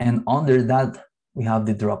 and under that, we have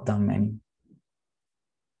the drop-down menu.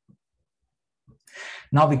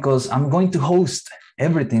 Now, because I'm going to host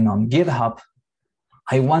everything on GitHub,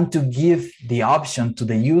 I want to give the option to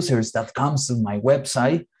the users that comes to my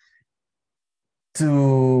website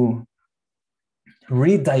to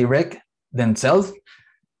redirect themselves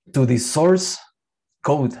to the source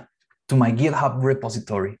code, to my GitHub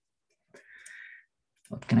repository.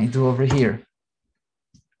 What can I do over here?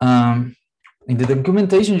 In the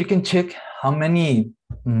documentation, you can check how many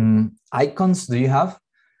icons do you have.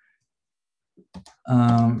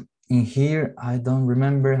 In here, I don't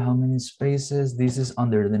remember how many spaces. This is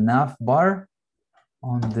under the nav bar,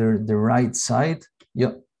 under the right side.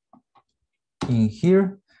 Yep, in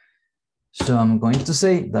here. So I'm going to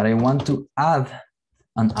say that I want to add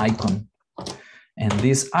an icon. And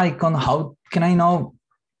this icon, how can I know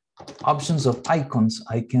options of icons?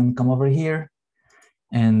 I can come over here,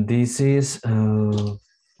 and this is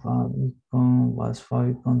Favicon,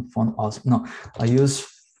 font awesome. No, I use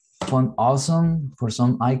font awesome for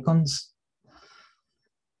some icons.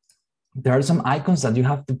 There are some icons that you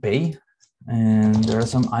have to pay, and there are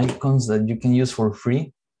some icons that you can use for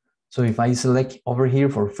free. So if I select over here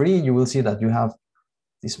for free, you will see that you have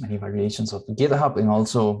this many variations of GitHub and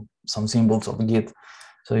also some symbols of Git.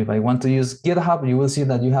 So if I want to use GitHub, you will see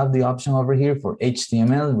that you have the option over here for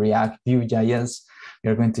HTML, React, Vue.js.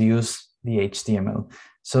 You're going to use the HTML.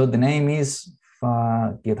 So the name is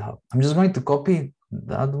GitHub. I'm just going to copy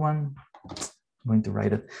that one. I'm going to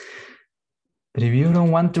write it. But if you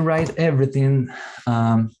don't want to write everything,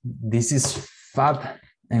 this is fab,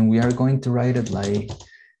 and we are going to write it like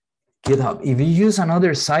GitHub. If you use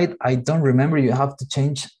another site, I don't remember, you have to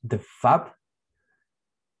change the fab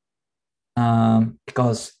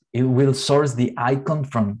because it will source the icon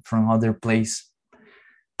from other place.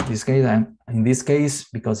 In this case,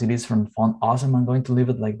 because it is from Font Awesome, I'm going to leave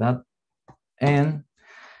it like that. And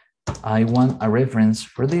I want a reference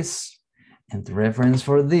for this. And the reference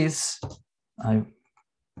for this, I'm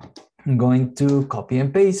going to copy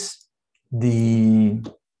and paste the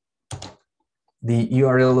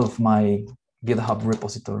URL of my GitHub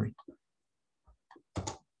repository.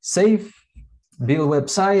 Save, build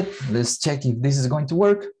website. Let's check if this is going to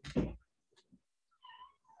work.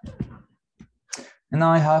 And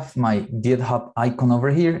now I have my GitHub icon over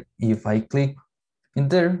here. If I click in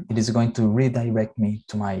there, it is going to redirect me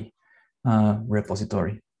to my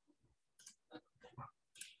repository.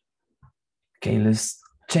 Okay, let's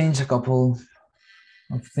change a couple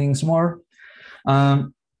of things more.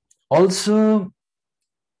 Also,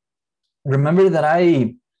 remember that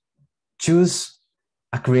I choose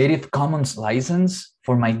a Creative Commons license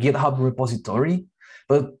for my GitHub repository,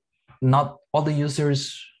 but not all the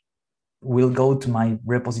users will go to my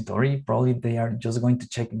repository. Probably they are just going to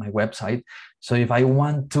check my website. So if I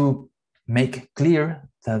want to make clear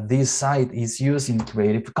that this site is using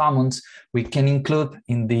Creative Commons, we can include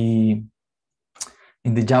in the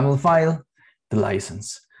YAML file the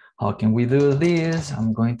license. How can we do this?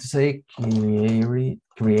 I'm going to say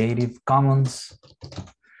Creative Commons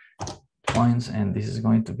points, and this is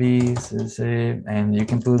going to be, and you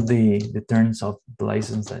can put the terms of the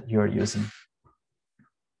license that you are using.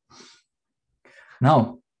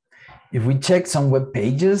 Now, if we check some web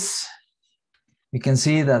pages, we can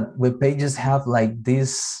see that web pages have like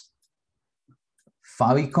this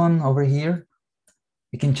favicon over here.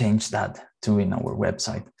 We can change that too in our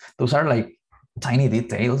website. Those are like tiny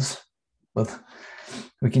details, but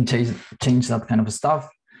we can change that kind of stuff.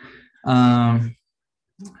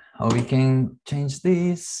 How we can change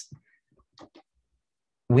this?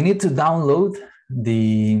 We need to download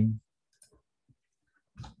the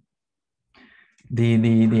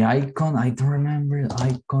icon. I don't remember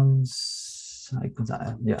icons.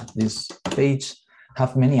 Yeah, this page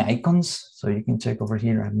have many icons, so you can check over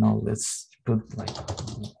here. I don't know. Let's put like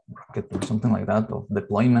rocket or something like that of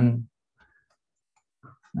deployment.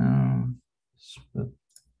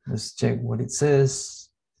 Let's check what it says.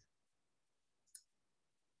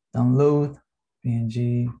 Download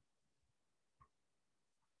PNG.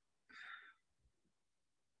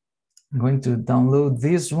 I'm going to download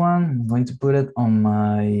this one. I'm going to put it on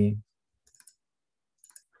my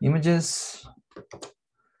images.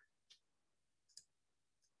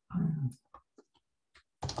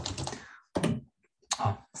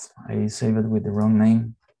 Oh, I saved it with the wrong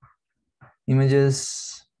name.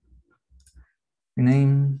 Images,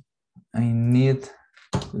 name. I need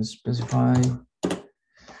to specify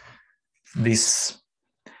this.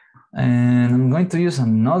 And I'm going to use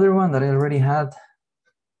another one that I already had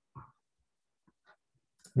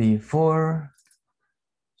before.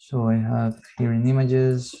 So I have here in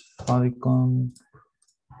images, favicon.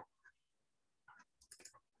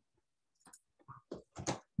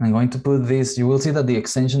 I'm going to put this, you will see that the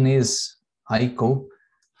extension is ICO.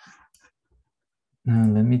 Now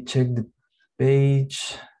let me check the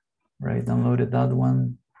page where I downloaded that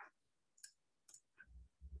one.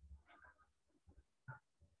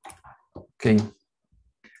 Okay.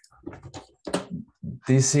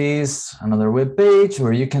 This is another web page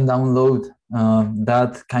where you can download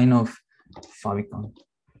that kind of favicon.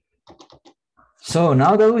 So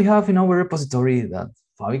now that we have in our repository that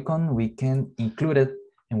favicon, we can include it,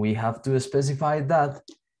 and we have to specify that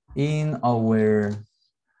in our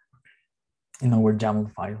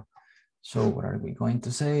YAML file. So what are we going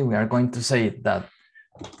to say? We are going to say that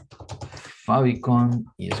favicon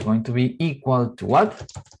is going to be equal to what?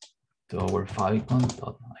 To our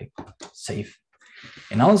favicon.save.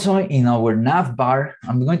 And also in our nav bar,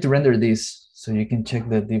 I'm going to render this so you can check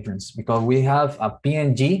the difference, because we have a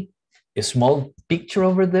PNG, a small picture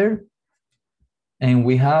over there. And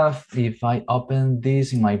we have, if I open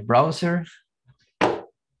this in my browser, let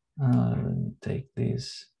me take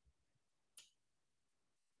this.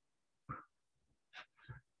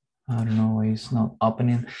 I don't know why it's not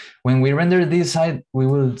opening. When we render this side, we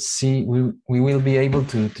will see, we will be able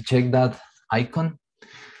to check that icon.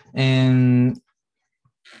 And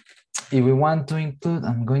if we want to include,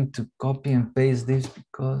 I'm going to copy and paste this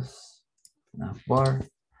because navbar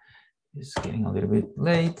is getting a little bit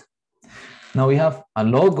late. Now we have a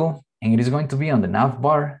logo, and it is going to be on the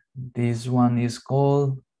navbar. This one is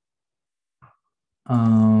called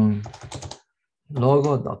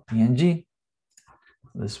logo.png.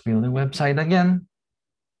 Let's build the website again.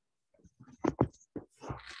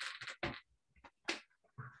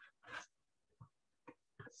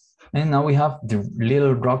 And now we have the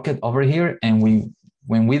little rocket over here, and when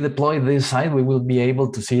we deploy this site, we will be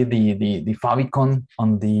able to see the favicon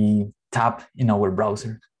on the tab in our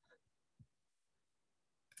browser.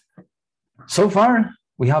 So far,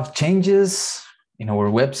 we have changes in our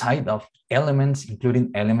website of elements,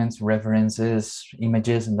 including elements, references,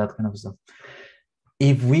 images, and that kind of stuff.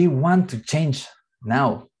 If we want to change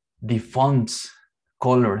now the font's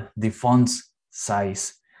color, the font's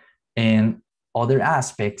size, and other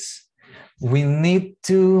aspects, we need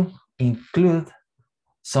to include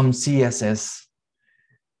some CSS.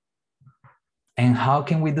 And how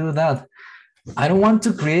can we do that? I don't want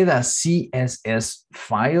to create a CSS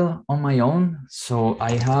file on my own, so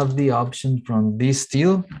I have the option from this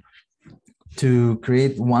tool to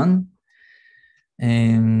create one.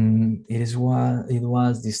 And it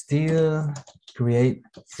was this tool, create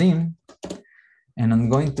theme. And I'm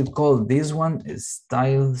going to call this one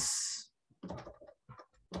styles.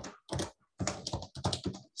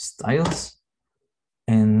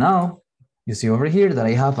 And now you see over here that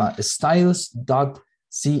I have a styles.css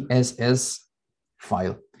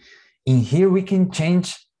file. In here we can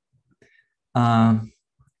change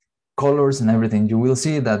colors and everything. You will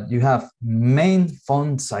see that you have main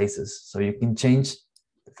font sizes, so you can change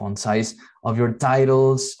the font size of your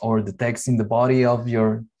titles or the text in the body of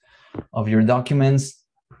your documents,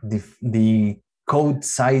 the code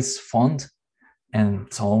size font,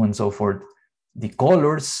 and so on and so forth, the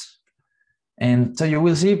colors. And so you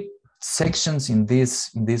will see sections in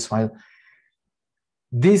this file.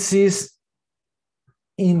 This is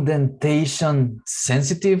indentation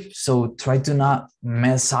sensitive, so try to not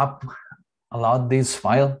mess up a lot this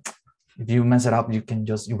file. If you mess it up, you can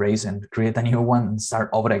just erase and create a new one and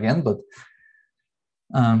start over again. But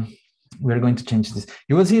we're going to change this.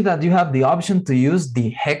 You will see that you have the option to use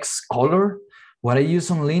the hex color. What I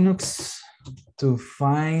use on Linux to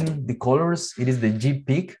find the colors, it is the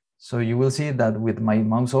gpic. So you will see that with my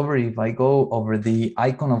mouse over, if I go over the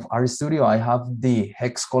icon of RStudio, I have the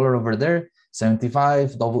hex color over there,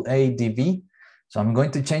 75 AA DV. So I'm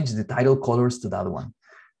going to change the title colors to that one.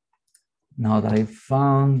 Now that I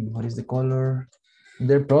found what is the color,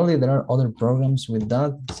 there are other programs with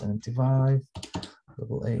that, 75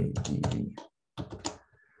 AA DV.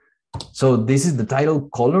 So this is the title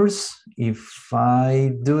colors. If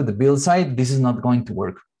I do the build site, this is not going to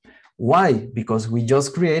work. Why? Because we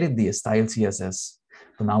just created the style CSS.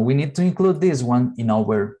 So now we need to include this one in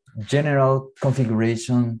our general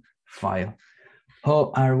configuration file.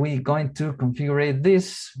 How are we going to configure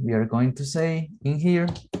this? We are going to say in here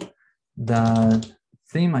that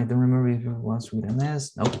theme, I don't remember if it was with an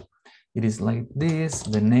S. No, it is like this.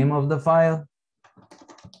 The name of the file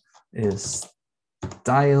is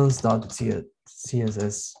styles.css,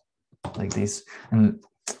 like this, and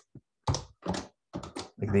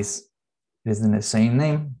like this. It is in the same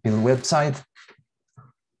name, build website.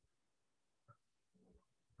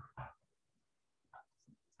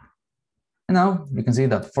 And now you can see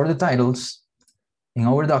that for the titles in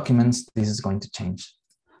our documents, this is going to change.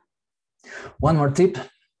 One more tip,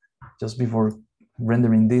 just before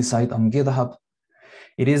rendering this site on GitHub,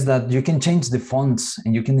 it is that you can change the fonts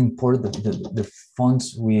and you can import the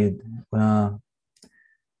fonts with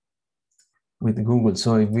Google.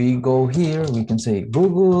 So if we go here, we can say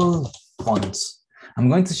Google fonts. I'm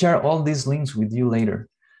going to share all these links with you later.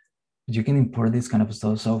 You can import this kind of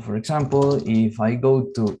stuff. So for example, if I go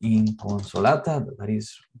to Inconsolata, that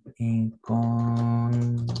is Inconsolata,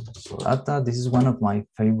 this is one of my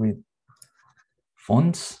favorite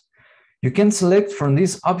fonts. You can select from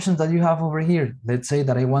these options that you have over here. Let's say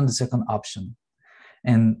that I want the second option.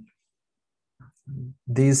 And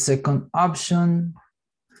this second option,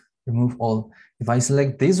 remove all. If I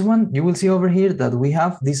select this one, you will see over here that we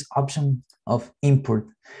have this option of import.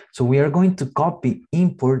 So we are going to copy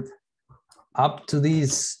import up to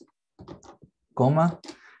this comma,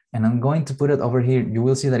 and I'm going to put it over here. You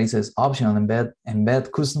will see that it says optional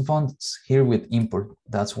embed custom fonts here with import.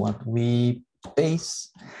 That's what we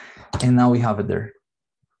paste, and now we have it there.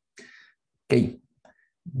 Okay,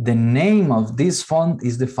 the name of this font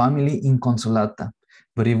is the family Inconsolata,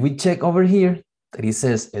 but if we check over here that it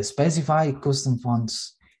says specify custom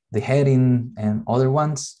fonts, the heading and other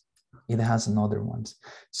ones, it has another ones.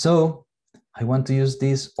 So I want to use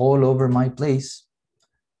this all over my place.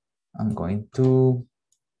 I'm going to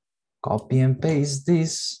copy and paste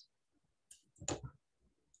this.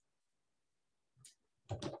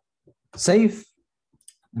 Save.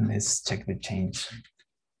 And let's check the change.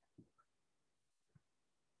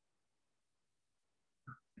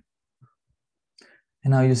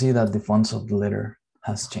 And now you see that the fonts of the letter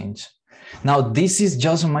has changed. Now this is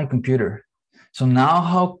just on my computer. So now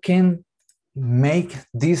how can make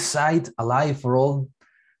this site alive for all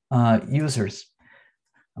users?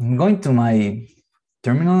 I'm going to my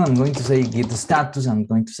terminal. I'm going to say git status. I'm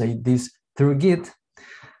going to say this through git.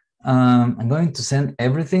 I'm going to send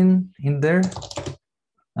everything in there.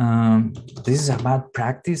 This is a bad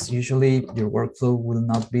practice. Usually your workflow will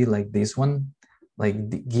not be like this one, like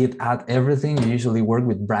git add everything. You usually work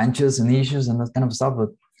with branches and issues and that kind of stuff, but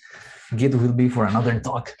git will be for another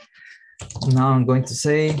talk. Now I'm going to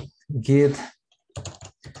say git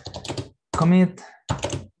commit,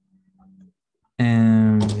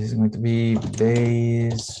 and this is going to be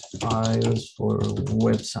base files for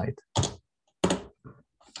website.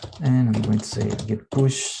 And I'm going to say git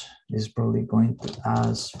push. This is probably going to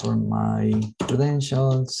ask for my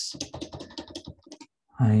credentials.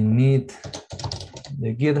 I need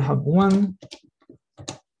the GitHub one.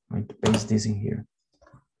 I'm going to paste this in here.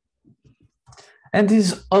 And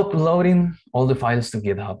this is uploading all the files to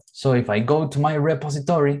GitHub. So if I go to my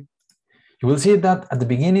repository, you will see that at the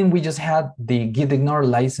beginning, we just had the git ignore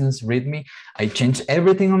license readme. I changed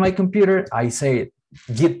everything on my computer. I say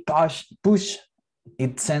git push,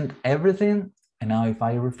 it sent everything. And now if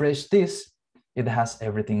I refresh this, it has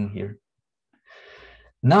everything here.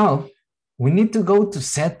 Now we need to go to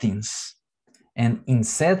settings. And in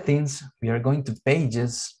settings, we are going to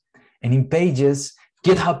pages. And in pages,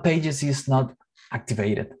 GitHub pages is not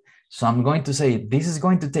activated. So I'm going to say, this is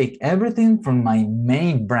going to take everything from my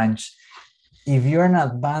main branch. If you're an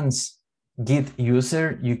advanced Git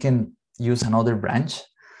user, you can use another branch.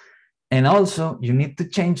 And also you need to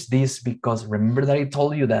change this because remember that I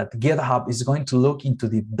told you that GitHub is going to look into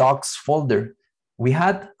the docs folder. We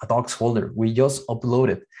had a docs folder, we just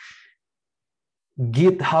uploaded.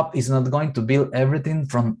 GitHub is not going to build everything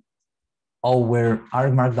from our R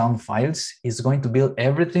Markdown files. It's going to build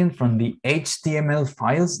everything from the HTML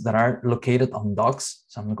files that are located on docs.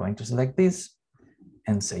 So I'm going to select this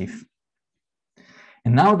and save.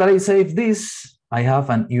 And now that I save this, I have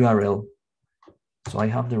an URL. So I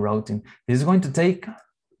have the routing. This is going to take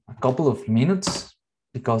a couple of minutes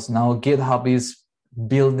because now GitHub is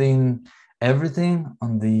building everything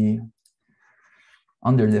on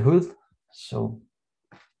under the hood. So,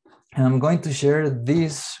 and I'm going to share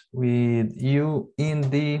this with you in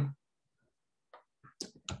the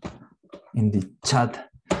chat.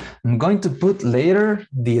 I'm going to put later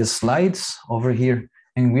the slides over here,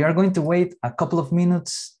 and we are going to wait a couple of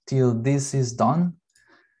minutes till this is done.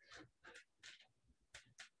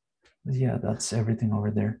 Yeah, that's everything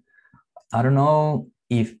over there. I don't know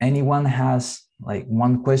if anyone has like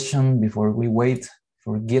one question before we wait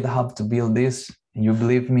for GitHub to build this, and you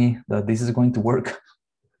believe me that this is going to work.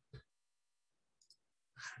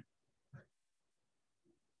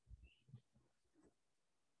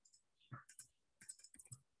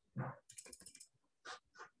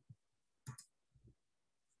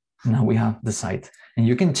 Now we have the site, and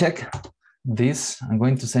you can check this. I'm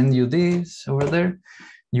going to send you this over there.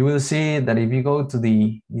 You will see that if you go to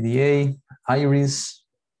the EDA iris,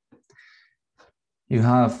 you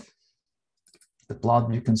have the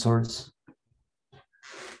plot you can source.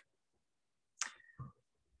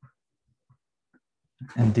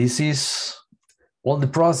 And this is all the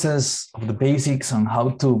process of the basics on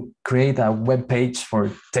how to create a web page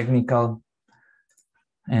for technical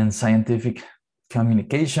and scientific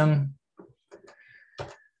communication.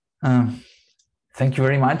 Thank you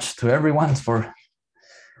very much to everyone for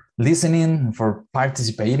listening, for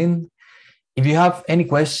participating. If you have any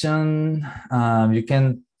question, you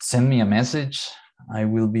can send me a message. I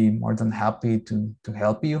will be more than happy to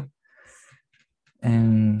help you.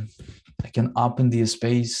 And I can open the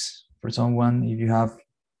space for someone if you have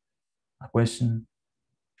a question.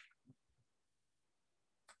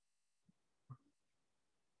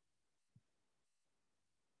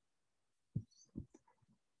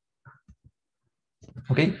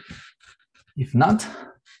 Okay, if not,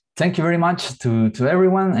 thank you very much to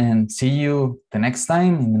everyone, and see you the next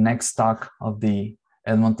time in the next talk of the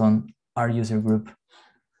Edmonton R user group.